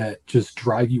that just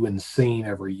drive you insane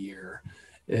every year.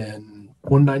 And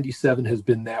 197 has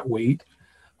been that weight.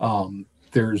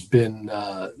 There's been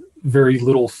very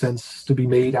little sense to be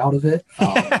made out of it.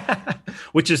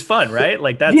 Which is fun, right?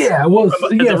 Like that's, as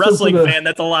a wrestling fan,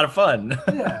 that's a lot of fun.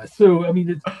 Yeah. So, I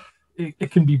mean,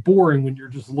 it can be boring when you're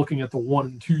just looking at the 1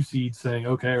 and 2 seeds saying,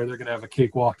 okay, are they going to have a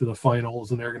cakewalk to the finals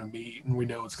and they're going to meet and we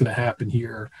know what's going to happen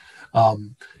here.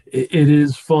 It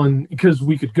is fun because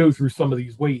we could go through some of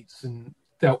these weights and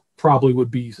that probably would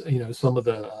be, some of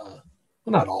the,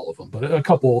 well, not all of them, but a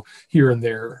couple here and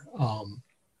there.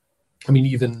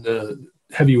 Even the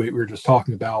heavyweight we were just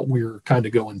talking about, we're kind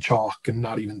of going chalk and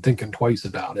not even thinking twice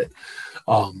about it.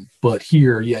 But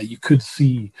here, you could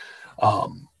see,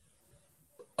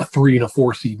 a 3 and a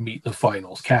 4 seed meet in the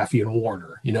finals, Caffey and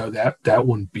Warner. That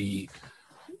wouldn't be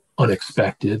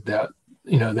unexpected. That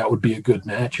would be a good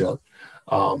matchup.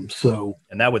 And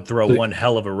that would throw one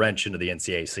hell of a wrench into the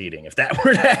NCAA seeding if that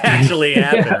were to actually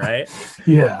happen, right?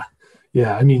 Yeah.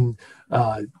 I mean,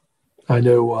 I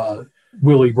know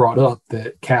Willie brought up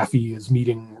that Caffey is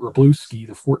meeting Wroblewski,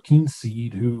 the 14th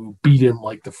seed, who beat him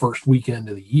like the first weekend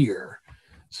of the year.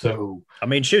 So, I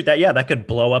mean, shoot, that could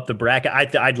blow up the bracket.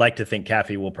 I'd like to think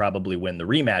Caffey will probably win the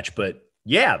rematch, but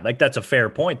yeah, like that's a fair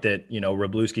point that,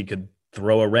 Wroblewski could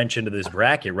throw a wrench into this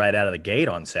bracket right out of the gate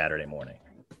on Saturday morning.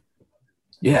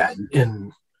 Yeah.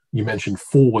 And you mentioned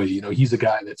Foy, he's a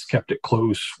guy that's kept it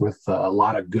close with a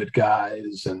lot of good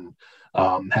guys and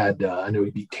I know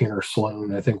he beat Tanner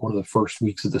Sloan, I think one of the first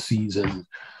weeks of the season.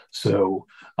 So,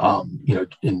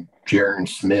 and Jaron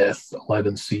Smith,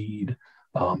 11 seed.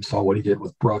 Saw what he did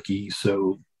with Brucky.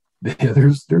 So yeah,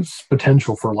 there's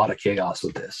potential for a lot of chaos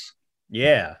with this.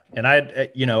 Yeah. And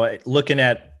looking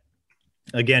at,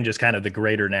 again, just kind of the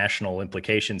greater national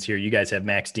implications here. You guys have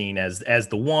Max Dean as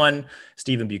the 1,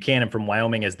 Stephen Buchanan from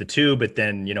Wyoming as the 2, but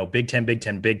then, Big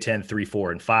Ten, 3,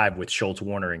 4, and 5 with Schultz,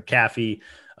 Warner, and Caffey.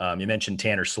 You mentioned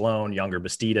Tanner Sloan. Younger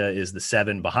Bastida is the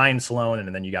 7 behind Sloan.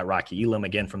 And then you got Rocky Elam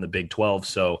again from the Big 12.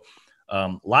 So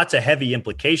lots of heavy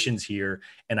implications here.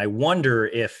 And I wonder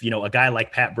if, a guy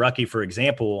like Pat Brucky, for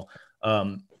example,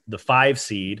 the 5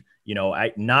 seed,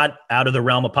 not out of the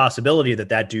realm of possibility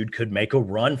that dude could make a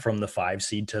run from the 5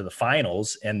 seed to the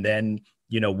finals. And then,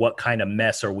 what kind of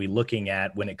mess are we looking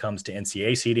at when it comes to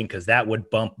NCAA seeding? Because that would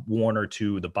bump Warner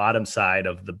to the bottom side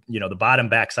of the bottom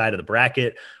back side of the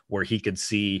bracket, where he could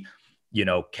see,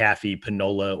 Caffey,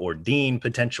 Panola, or Dean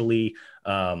potentially.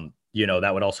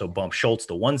 That would also bump Schultz,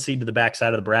 the 1 seed, to the back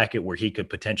side of the bracket, where he could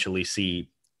potentially see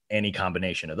any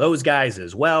combination of those guys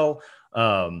as well.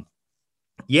 There's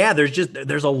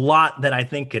a lot that I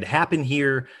think could happen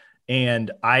here.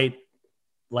 And I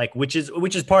like, which is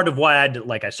part of why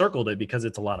I circled it, because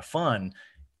it's a lot of fun.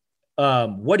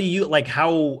 What do you like?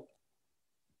 How,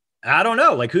 I don't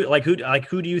know,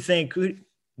 who do you think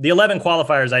the 11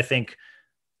 qualifiers? I think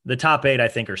the top 8, I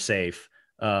think, are safe.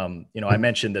 I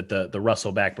mentioned that the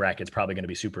Russell back bracket is probably going to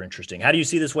be super interesting. How do you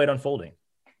see this weight unfolding?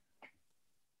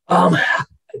 To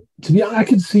be honest, I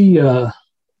could see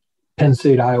Penn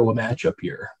State Iowa matchup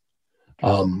here.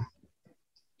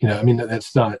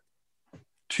 That's not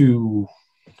too,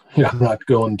 I'm not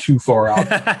going too far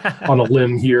out on a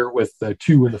limb here with the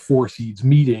 2 and the 4 seeds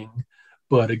meeting.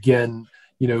 But again,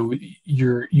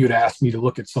 you'd asked me to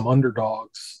look at some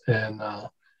underdogs, and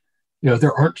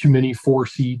there aren't too many 4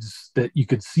 seeds that you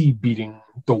could see beating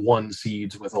the 1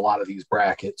 seeds with a lot of these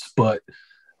brackets. But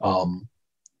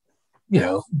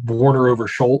Warner over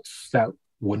Schultz, that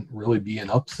wouldn't really be an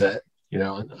upset.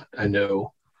 I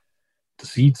know the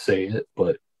seeds say it,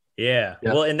 but yeah.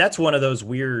 Well, and that's one of those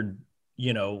weird,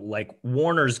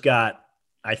 Warner's got,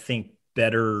 I think,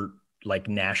 better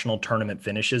national tournament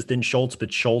finishes than Schultz,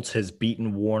 but Schultz has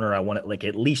beaten Warner, I want it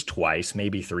at least twice,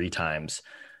 maybe 3 times,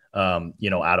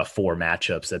 out of 4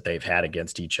 matchups that they've had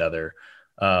against each other.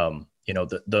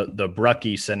 The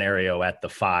Brucky scenario at the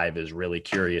 5 is really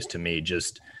curious to me.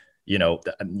 Just,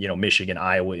 Michigan,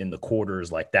 Iowa in the quarters,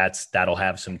 that'll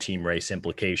have some team race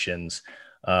implications.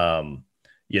 I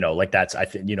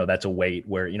think, that's a weight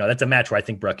where, that's a match where I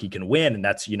think Brucky can win. And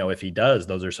that's, if he does,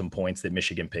 those are some points that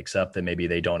Michigan picks up that maybe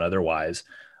they don't otherwise.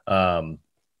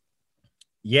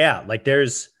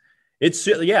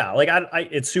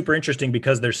 It's super interesting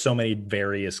because there's so many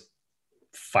various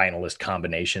finalist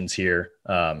combinations here.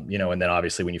 And then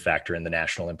obviously when you factor in the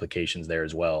national implications there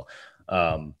as well.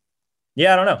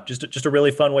 I don't know, just a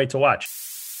really fun way to watch.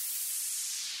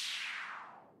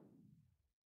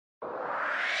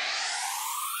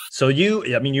 So you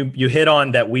hit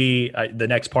on that. The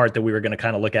next part that we were going to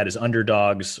kind of look at is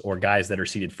underdogs, or guys that are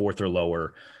seeded 4th or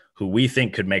lower, who we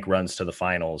think could make runs to the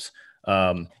finals.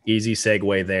 Easy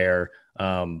segue there.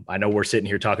 I know we're sitting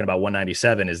here talking about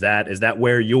 197. Is that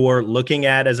where you're looking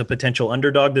at as a potential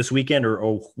underdog this weekend,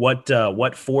 or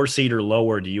what 4 seed or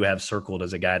lower do you have circled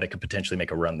as a guy that could potentially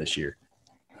make a run this year?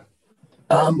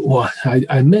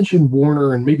 I mentioned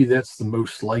Warner, and maybe that's the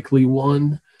most likely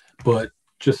one, but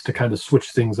just to kind of switch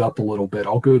things up a little bit,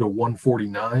 I'll go to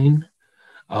 149.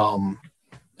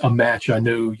 A match I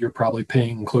know you're probably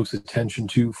paying close attention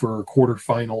to for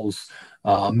quarterfinals,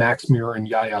 Max Muir and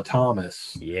Yaya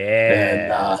Thomas.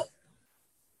 Yeah.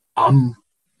 And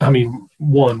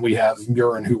we have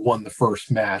Murin who won the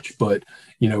first match, but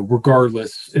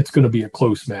regardless, it's going to be a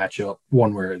close matchup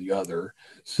one way or the other.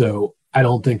 So I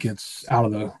don't think it's out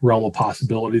of the realm of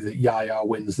possibility that Yaya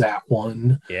wins that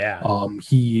one. Yeah.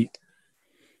 He's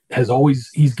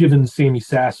given Sammy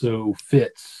Sasso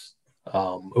fits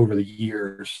over the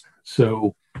years.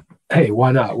 So, hey,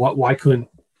 why not? Why couldn't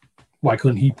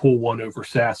he pull one over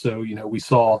Sasso? We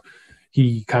saw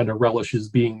he kind of relishes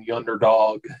being the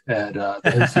underdog at the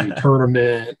NCAA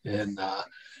tournament, and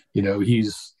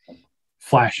he's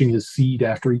flashing his seed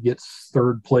after he gets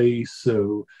 3rd place.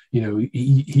 So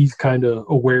he's kind of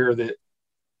aware that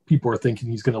people are thinking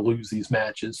he's going to lose these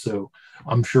matches. So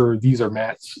I'm sure these are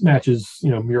matches,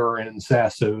 Murin and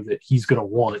Sasso, that he's going to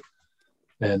want.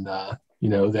 And,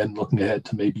 then looking ahead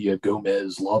to maybe a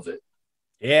Gomez Lovett.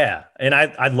 Yeah. And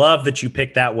I love that you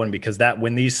picked that one, because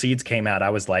when these seeds came out, I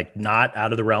was like, not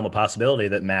out of the realm of possibility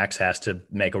that Max has to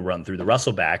make a run through the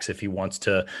Russell backs if he wants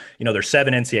to. There's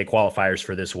 7 NCAA qualifiers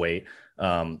for this weight.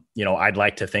 I'd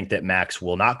like to think that Max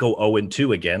will not go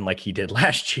 0-2 again like he did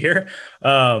last year.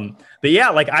 But yeah,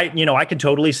 like I can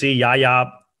totally see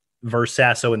Yaya versus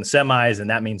Sasso in the semis, and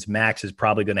that means Max is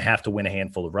probably going to have to win a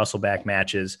handful of Russellback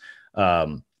matches.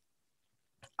 I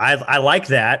like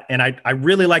that, and I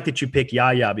really like that you pick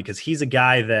Yaya because he's a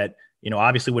guy that,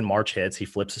 obviously when March hits, he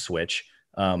flips a switch,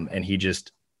 and he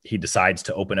decides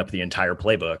to open up the entire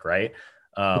playbook, right?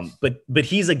 But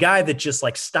he's a guy that just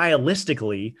like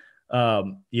stylistically,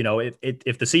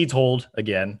 if the seeds hold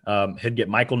again, he'd get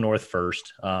Michael North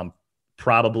first,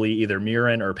 probably either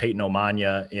Murin or Peyton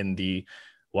Omania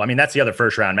that's the other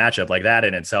first round matchup. Like that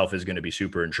in itself is going to be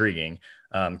super intriguing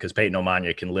because Peyton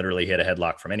Omania can literally hit a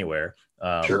headlock from anywhere.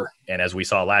 Sure. And as we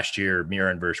saw last year,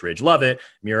 Murin versus Ridge Lovett,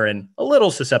 Murin a little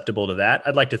susceptible to that.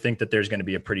 I'd like to think that there's going to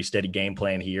be a pretty steady game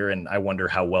plan here. And I wonder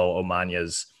how well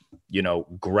Omania's,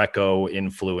 Greco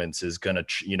influence is going to,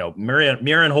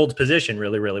 Murin holds position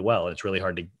really, really well. And it's really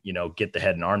hard to, get the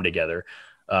head and arm together.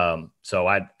 So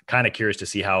I'm kind of curious to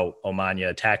see how Omania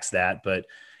attacks that. But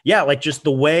yeah, like just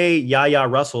the way Yaya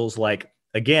wrestles, like,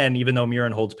 again, even though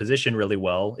Murin holds position really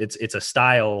well, it's a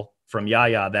style from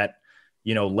Yaya that,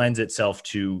 lends itself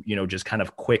to, just kind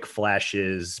of quick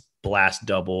flashes, blast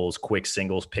doubles, quick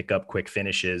singles, pick up quick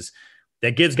finishes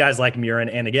that gives guys like Murin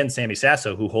and again, Sammy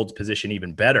Sasso, who holds position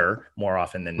even better more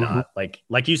often than not.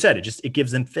 Like you said, it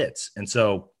gives them fits. And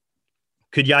so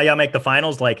could Yaya make the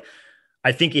finals? Like,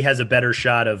 I think he has a better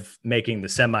shot of making the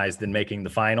semis than making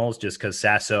the finals just because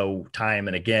Sasso time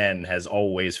and again has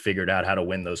always figured out how to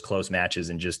win those close matches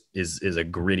and just is a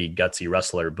gritty, gutsy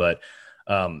wrestler. But,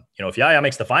 if Yaya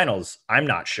makes the finals, I'm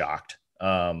not shocked.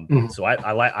 So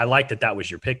I like that was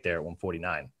your pick there at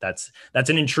 149. That's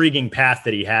an intriguing path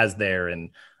that he has there. And,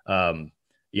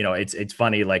 it's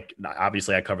funny, like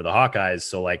obviously I cover the Hawkeyes.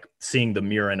 So like seeing the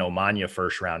Murin Omania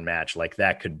first round match, like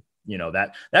that could,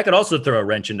 that could also throw a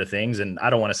wrench into things. And I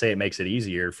don't want to say it makes it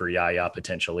easier for Yaya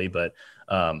potentially, but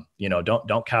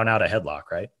don't count out a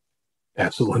headlock, right?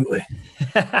 Absolutely.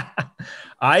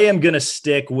 I am going to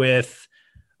stick with,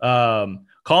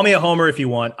 call me a homer if you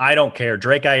want. I don't care.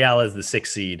 Drake Ayala as the 6th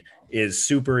seed is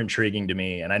super intriguing to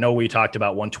me. And I know we talked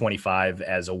about 125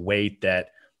 as a weight that,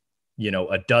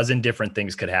 a dozen different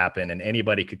things could happen and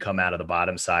anybody could come out of the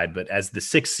bottom side. But as the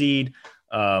 6th seed,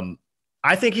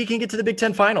 I think he can get to the Big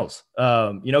Ten finals,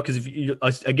 because if you,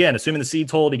 again, assuming the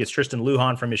seeds hold, he gets Tristan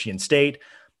Lujan from Michigan State,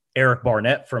 Eric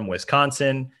Barnett from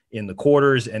Wisconsin in the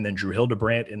quarters, and then Drew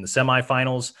Hildebrandt in the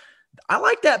semifinals. I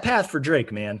like that path for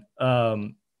Drake, man.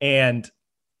 And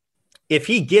if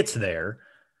he gets there,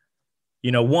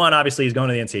 one, obviously he's going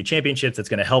to the NCAA championships. That's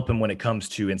going to help him when it comes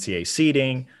to NCAA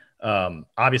seeding.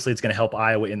 Obviously it's going to help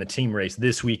Iowa in the team race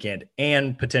this weekend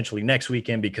and potentially next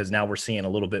weekend, because now we're seeing a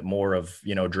little bit more of,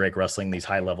 Drake wrestling these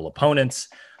high level opponents.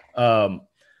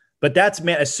 But that's,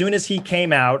 man, as soon as he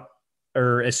came out,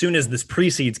 or as soon as this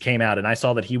pre-seeds came out and I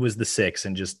saw that he was the 6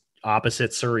 and just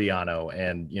opposite Suriano.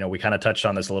 And, we kind of touched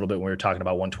on this a little bit when we were talking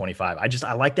about 125.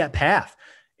 I like that path.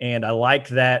 And I like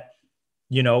that,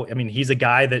 he's a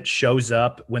guy that shows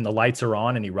up when the lights are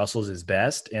on and he wrestles his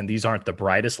best. And these aren't the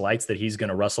brightest lights that he's going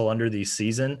to wrestle under this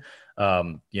season.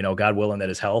 God willing that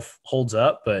his health holds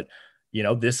up. But,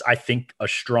 this, I think a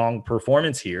strong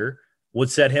performance here would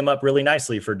set him up really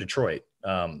nicely for Detroit.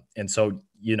 And so,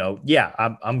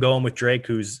 I'm going with Drake,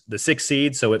 who's the 6th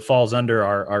seed. So it falls under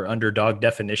our underdog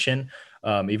definition.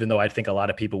 Even though I think a lot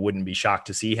of people wouldn't be shocked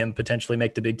to see him potentially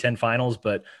make the Big Ten finals.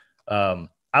 But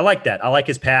I like that. I like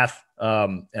his path.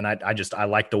 And I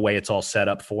like the way it's all set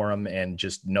up for him, and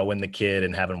just knowing the kid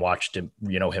and having watched him,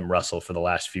 him wrestle for the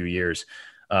last few years.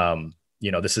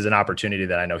 This is an opportunity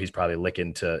that I know he's probably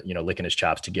licking his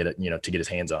chops to get it, to get his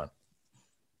hands on.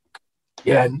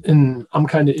 Yeah. And I'm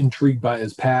kind of intrigued by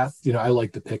his path. I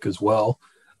like the pick as well.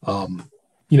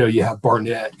 You have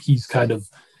Barnett.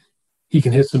 He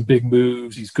can hit some big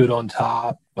moves. He's good on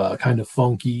top, kind of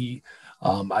funky.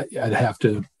 I'd have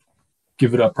to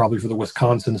give it up probably for the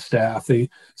Wisconsin staff.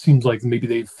 Seems like maybe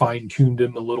they fine-tuned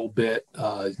him a little bit.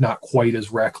 Not quite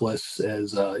as reckless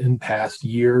as in past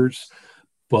years,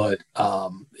 but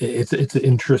it's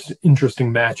an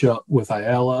interesting matchup with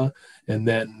Ayala. And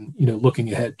then,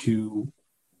 looking ahead to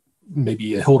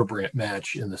maybe a Hildebrandt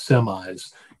match in the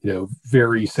semis,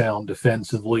 very sound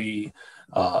defensively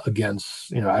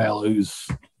against, Ayala, who's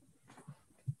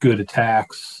good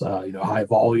attacks, high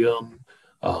volume,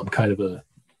 kind of a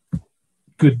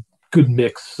good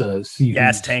mix.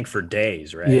 Gas tank for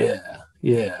days, right?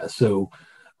 Yeah. So,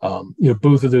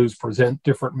 both of those present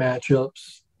different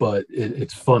matchups, but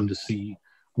it's fun to see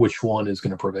which one is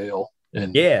going to prevail.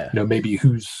 And, maybe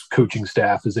whose coaching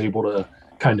staff is able to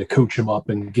kind of coach him up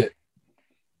and get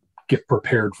get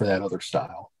prepared for that other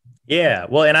style. Yeah,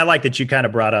 well, and I like that you kind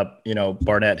of brought up,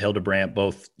 Barnett, Hildebrandt,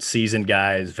 both seasoned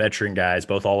guys, veteran guys,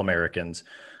 both All-Americans.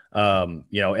 And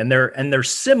they're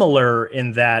similar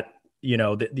in that,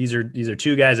 these are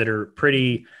two guys that are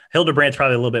pretty. Hildebrandt's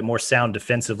probably a little bit more sound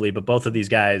defensively, but both of these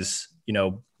guys,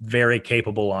 very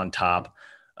capable on top.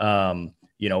 And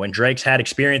Drake's had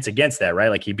experience against that, right?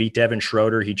 Like he beat Devin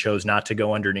Schroeder. He chose not to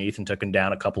go underneath and took him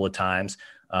down a couple of times.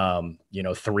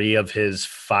 3 of his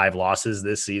 5 losses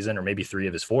this season, or maybe 3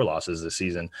 of his 4 losses this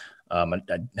season.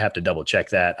 I'd have to double check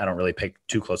that. I don't really pay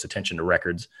too close attention to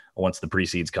records once the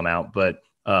pre-seeds come out, but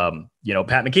Pat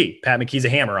McKee's a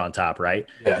hammer on top, right?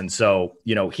 Yeah. And so,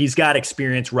 he's got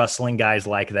experience wrestling guys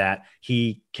like that.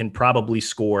 He can probably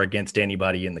score against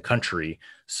anybody in the country.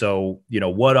 So,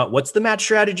 what's the match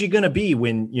strategy going to be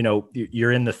when,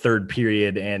 you're in the third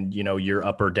period and, you're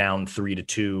up or down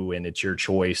 3-2 and it's your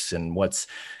choice, and what's,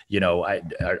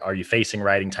 are you facing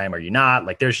riding time? Are you not?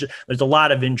 Like there's a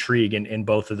lot of intrigue in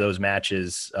both of those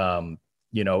matches.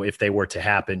 If they were to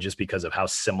happen, just because of how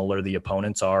similar the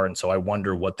opponents are. And so I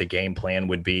wonder what the game plan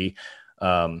would be,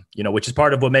 which is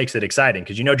part of what makes it exciting,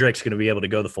 because, Drake's going to be able to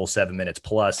go the full 7 minutes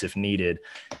plus if needed.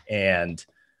 And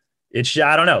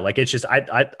I don't know, like, it's just,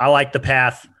 I like the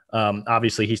path.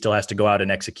 Obviously he still has to go out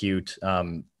and execute.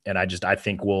 And I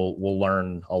think we'll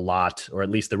learn a lot, or at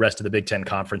least the rest of the Big Ten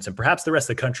Conference, and perhaps the rest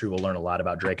of the country will learn a lot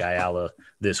about Drake Ayala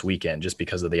this weekend, just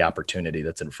because of the opportunity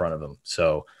that's in front of them.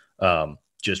 So,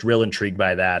 just real intrigued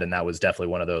by that. And that was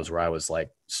definitely one of those where I was like,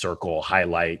 circle,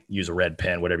 highlight, use a red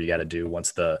pen, whatever you got to do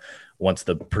once the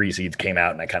pre-seeds came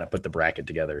out and I kind of put the bracket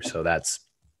together. So that's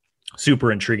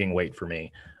super intriguing weight for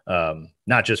me.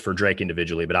 Not just for Drake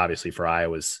individually, but obviously for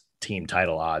Iowa's team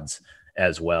title odds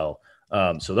as well.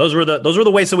 So those were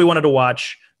the weights that we wanted to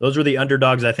watch. Those were the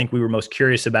underdogs I think we were most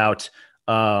curious about.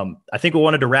 I think we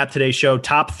wanted to wrap today's show.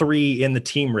 Top 3 in the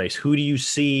team race. Who do you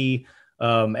see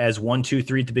as 1, 2,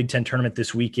 3 at the Big Ten tournament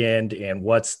this weekend, and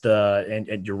what's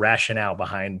and your rationale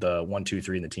behind the 1, 2,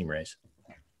 3 in the team race?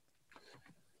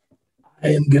 I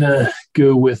am gonna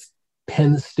go with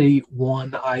Penn State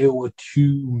 1, Iowa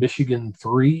 2, Michigan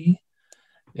 3,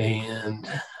 and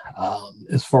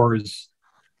as far as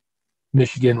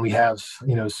Michigan, we have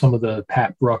some of the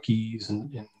Pat Bruckies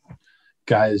and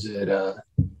guys that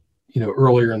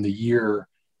earlier in the year,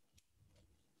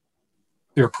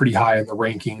 they're pretty high in the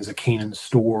rankings. A Kanan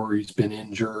Storr, he's been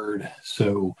injured.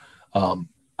 So I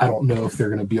don't know if they're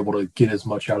going to be able to get as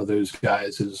much out of those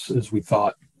guys as we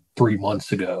thought 3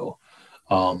 months ago.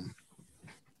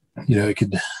 It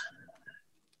could,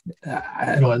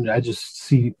 I just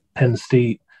see Penn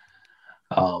State,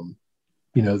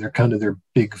 they're kind of their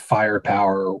big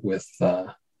firepower with,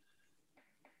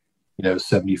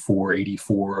 74,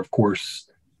 84. Of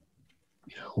course,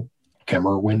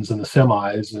 Kemmer wins in the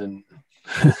semis, and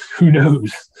who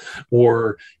knows?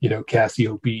 Or,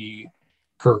 Cassiope,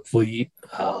 Kirkfleet.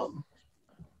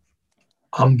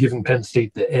 I'm giving Penn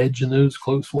State the edge in those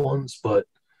close ones, but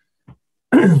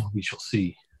we shall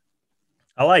see.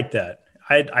 I like that.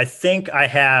 I think I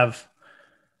have.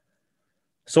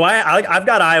 So I've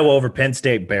got Iowa over Penn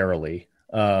State barely.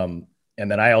 And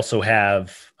then I also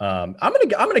have I'm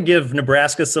gonna give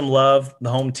Nebraska some love, the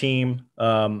home team.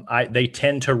 They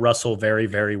tend to wrestle very,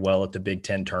 very well at the Big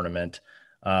Ten tournament.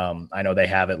 I know they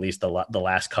have at least the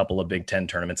last couple of Big Ten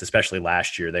tournaments, especially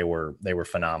last year. They were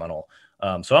phenomenal.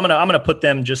 So I'm gonna put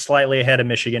them just slightly ahead of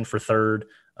Michigan for third.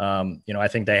 I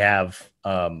think they have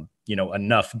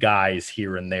enough guys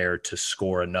here and there to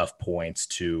score enough points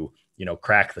to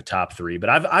crack the top 3. But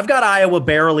I've got Iowa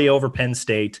barely over Penn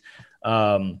State.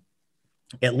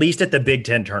 At least at the Big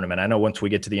Ten tournament. I know once we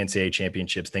get to the NCAA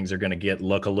championships, things are going to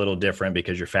look a little different,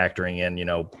 because you're factoring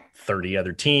in, 30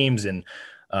 other teams, and,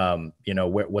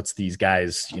 what's these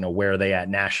guys, where are they at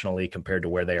nationally compared to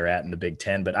where they are at in the Big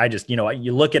Ten. But I just,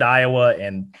 you look at Iowa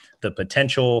and the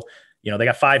potential, they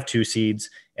got 5 2 seeds,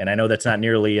 and I know that's not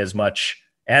nearly as much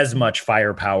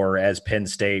firepower as Penn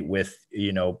State with,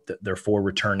 their 4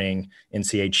 returning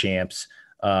NCAA champs.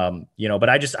 But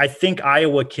I think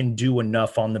Iowa can do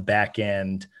enough on the back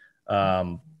end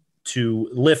to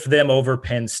lift them over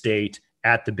Penn State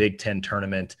at the Big Ten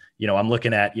tournament. I'm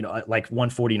looking at, like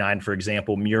 149, for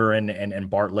example, Murin and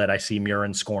Bartlett. I see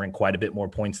Murin scoring quite a bit more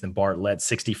points than Bartlett.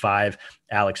 65,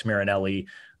 Alex Marinelli.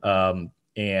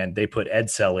 And they put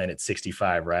Edsel in at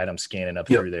 65, right? I'm scanning up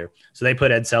through there. So they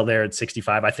put Edsel there at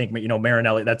 65. I think,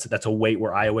 Marinelli, that's a weight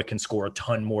where Iowa can score a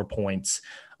ton more points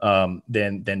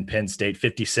than Penn State.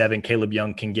 57, Caleb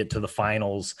Young can get to the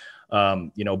finals.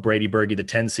 Brady Berge, the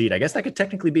 10 seed. I guess that could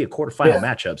technically be a quarterfinal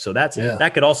matchup. So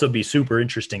that could also be super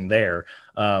interesting there.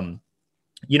 But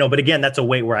again, that's a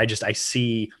weight where I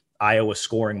see Iowa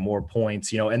scoring more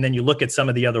points, and then you look at some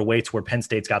of the other weights where Penn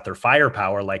State's got their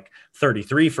firepower, like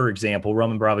 33, for example.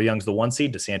 Roman Bravo Young's the 1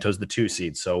 seed, DeSanto's the 2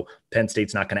 seed. So Penn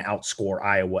State's not going to outscore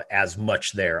Iowa as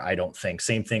much there, I don't think.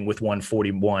 Same thing with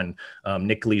 141.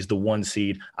 Nick Lee's the 1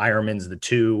 seed, Ironman's the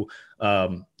 2.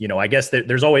 I guess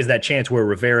there's always that chance where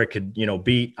Rivera could,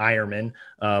 beat Ironman.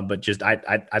 But just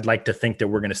I'd like to think that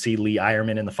we're going to see Lee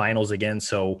Ironman in the finals again.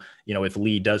 So, if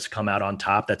Lee does come out on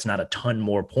top, that's not a ton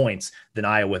more points than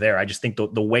Iowa there. I just think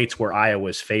the weights where Iowa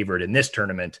is favored in this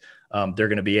tournament, they're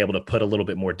going to be able to put a little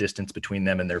bit more distance between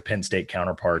them and their Penn State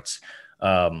counterparts.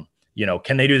 Can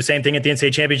they do the same thing at the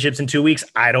NCAA championships in 2 weeks?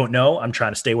 I don't know. I'm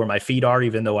trying to stay where my feet are,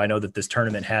 even though I know that this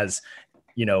tournament has,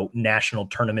 national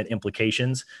tournament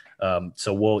implications.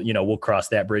 So we'll cross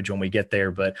that bridge when we get there,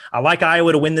 but I like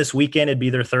Iowa to win this weekend. It'd be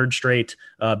their 3rd straight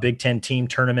Big Ten team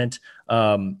tournament.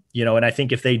 And I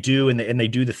think if they do, and they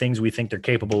do the things we think they're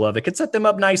capable of, it could set them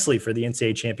up nicely for the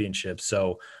NCAA championship.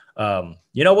 So,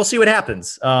 we'll see what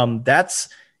happens. That's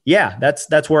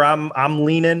where I'm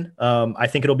leaning. I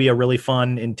think it'll be a really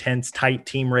fun, intense, tight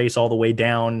team race all the way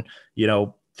down,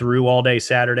 through all day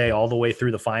Saturday, all the way through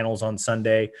the finals on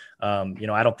Sunday. I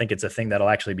don't think it's a thing that'll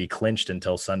actually be clinched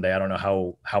until Sunday. I don't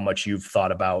know how much you've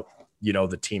thought about,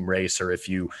 the team race, or if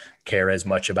you care as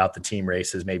much about the team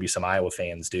race as maybe some Iowa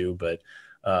fans do. But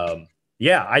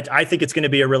I think it's going to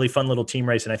be a really fun little team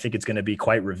race, and I think it's going to be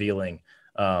quite revealing,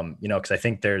 because I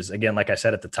think there's, again, like I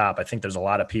said at the top, I think there's a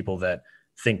lot of people that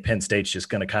think Penn State's just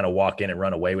going to kind of walk in and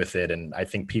run away with it. And I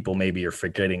think people maybe are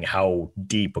forgetting how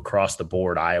deep across the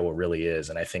board Iowa really is.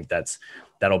 And I think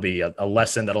that'll be a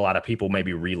lesson that a lot of people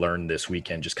maybe relearn this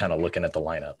weekend, just kind of looking at the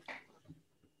lineup.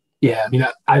 Yeah. I mean,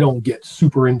 I don't get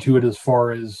super into it as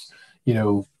far as,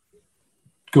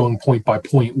 going point by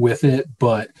point with it,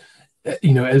 but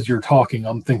as you're talking,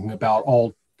 I'm thinking about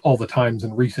all the times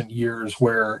in recent years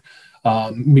where,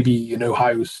 maybe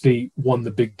Ohio State won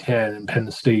the Big Ten and Penn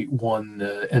State won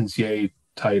the NCAA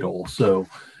title. So,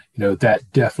 that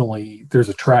definitely, there's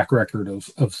a track record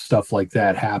of stuff like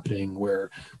that happening where,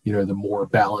 the more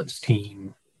balanced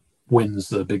team wins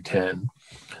the Big Ten.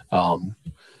 And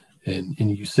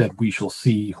you said we shall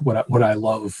see. What I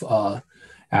love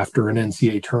after an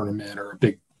NCAA tournament or a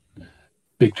big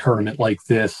tournament like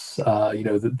this,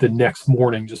 the next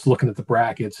morning, just looking at the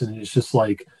brackets, and it's just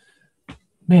like,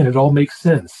 man, it all makes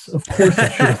sense. Of course,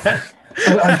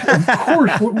 of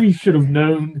course, we should have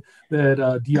known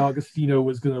that D'Agostino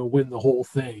was going to win the whole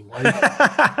thing. Like,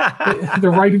 the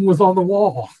writing was on the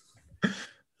wall.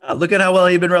 Look at how well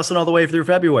he'd been wrestling all the way through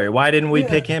February. Why didn't we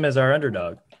pick him as our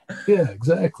underdog? Yeah,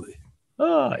 exactly.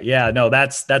 Oh, yeah, no,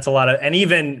 that's a lot of, and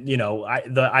even,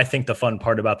 I think the fun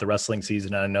part about the wrestling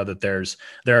season, and I know that there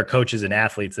are coaches and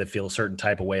athletes that feel a certain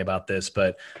type of way about this,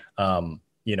 but,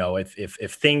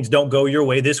 if things don't go your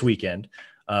way this weekend,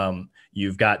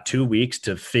 you've got 2 weeks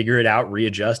to figure it out,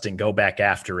 readjust, and go back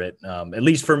after it. At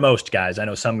least for most guys. I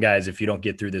know some guys, if you don't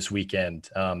get through this weekend,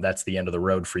 that's the end of the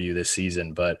road for you this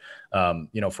season. But,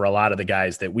 for a lot of the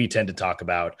guys that we tend to talk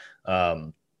about,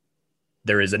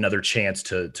 there is another chance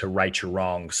to right your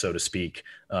wrongs, so to speak,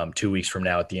 2 weeks from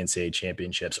now at the NCAA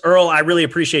championships. Earl, I really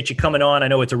appreciate you coming on. I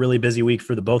know it's a really busy week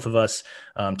for the both of us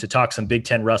to talk some Big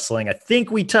Ten wrestling. I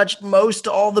think we touched most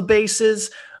all the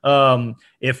bases.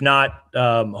 If not,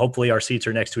 hopefully our seats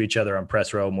are next to each other on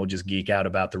press row, and we'll just geek out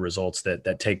about the results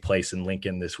that take place in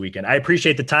Lincoln this weekend. I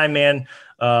appreciate the time, man.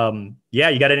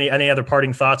 You got any other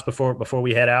parting thoughts before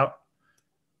we head out?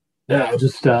 Yeah,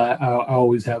 just I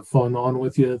always have fun on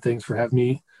with you. Thanks for having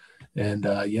me. And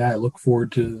I look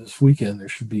forward to this weekend. There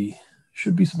should be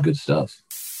some good stuff.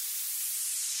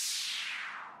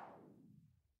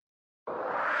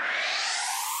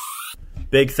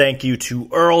 Big thank you to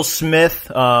Earl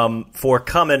Smith for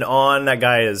coming on. That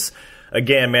guy is,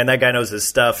 again, man, that guy knows his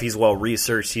stuff. He's well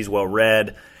researched. He's well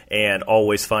read. And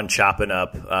always fun chopping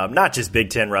up, not just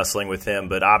Big Ten wrestling with him,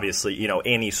 but obviously,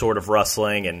 any sort of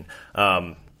wrestling. And,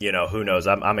 who knows?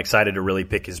 I'm excited to really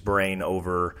pick his brain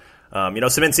over, some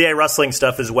NCAA wrestling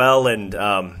stuff as well. And,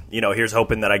 here's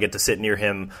hoping that I get to sit near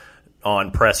him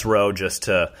on press row just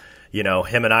to,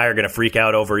 him and I are going to freak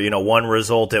out over, one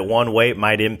result at one weight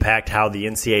might impact how the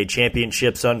NCAA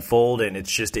championships unfold. And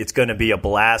it's going to be a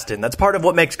blast. And that's part of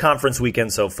what makes conference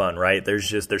weekend so fun, right?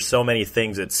 There's so many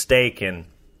things at stake. And,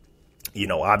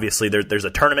 Obviously there's a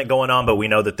tournament going on, but we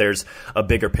know that there's a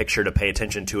bigger picture to pay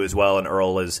attention to as well. And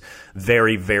Earl is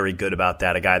very, very good about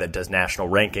that. A guy that does national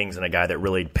rankings and a guy that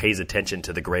really pays attention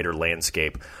to the greater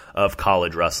landscape of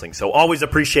college wrestling. So always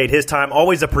appreciate his time.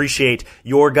 Always appreciate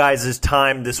your guys'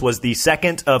 time. This was the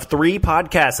second of 3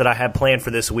 podcasts that I had planned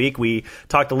for this week. We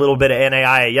talked a little bit of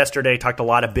NAIA yesterday, talked a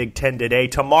lot of Big Ten today.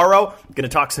 Tomorrow, I'm going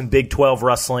to talk some Big 12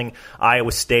 wrestling,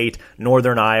 Iowa State,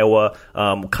 Northern Iowa,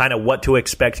 kind of what to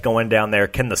expect going down there.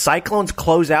 Can the Cyclones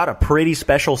close out a pretty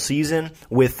special season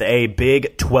with a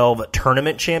Big 12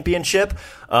 tournament championship?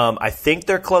 I think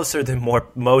they're closer than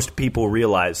most people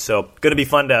realize. So going to be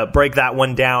fun to break that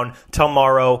one down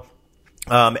tomorrow.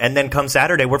 And then come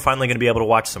Saturday, we're finally going to be able to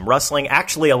watch some wrestling.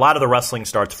 Actually, a lot of the wrestling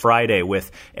starts Friday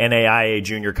with NAIA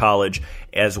Junior College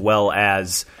as well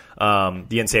as the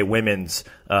NCAA Women's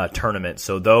tournament.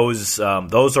 So those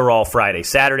are all Friday,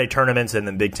 Saturday tournaments, and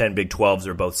then Big 10, Big 12s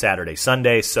are both Saturday,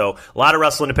 Sunday. So a lot of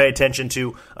wrestling to pay attention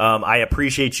to. I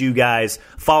appreciate you guys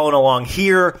following along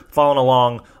here, following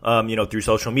along, through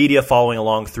social media, following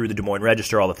along through the Des Moines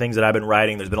Register, all the things that I've been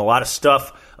writing. There's been a lot of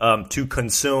stuff to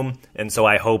consume, and so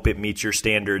I hope it meets your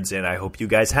standards, and I hope you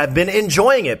guys have been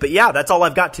enjoying it. But yeah, that's all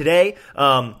I've got today.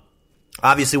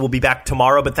 Obviously, we'll be back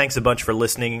tomorrow, but thanks a bunch for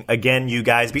listening. Again, you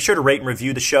guys, be sure to rate and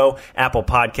review the show, Apple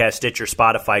Podcast, Stitcher,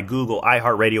 Spotify, Google,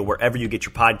 iHeartRadio, wherever you get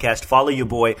your podcast. Follow your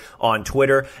boy on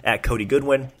Twitter at Cody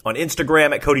Goodwin, on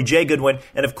Instagram at Cody J. Goodwin,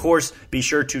 and of course, be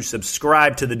sure to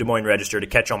subscribe to the Des Moines Register to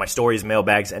catch all my stories,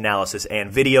 mailbags, analysis,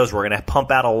 and videos. We're going to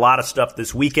pump out a lot of stuff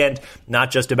this weekend,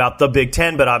 not just about the Big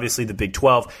 10, but obviously the Big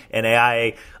 12,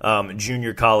 NAIA,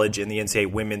 Junior College, and the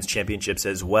NCAA Women's Championships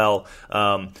as well.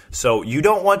 So you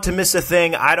don't want to miss a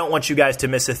thing. I don't want you guys to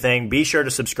miss a thing. Be sure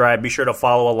to subscribe. Be sure to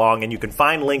follow along, and you can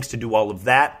find links to do all of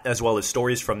that as well as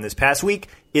stories from this past week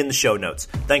in the show notes.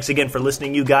 Thanks again for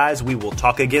listening, you guys. We will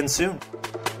talk again soon.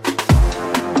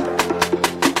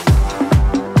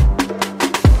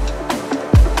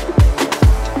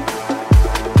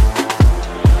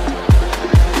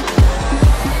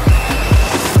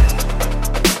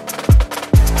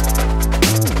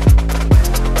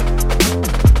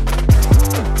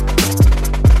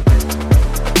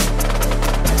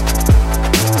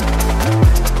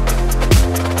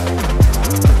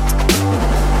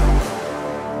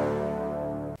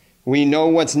 We know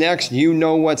what's next. You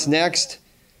know what's next.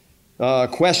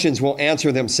 Questions will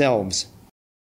answer themselves.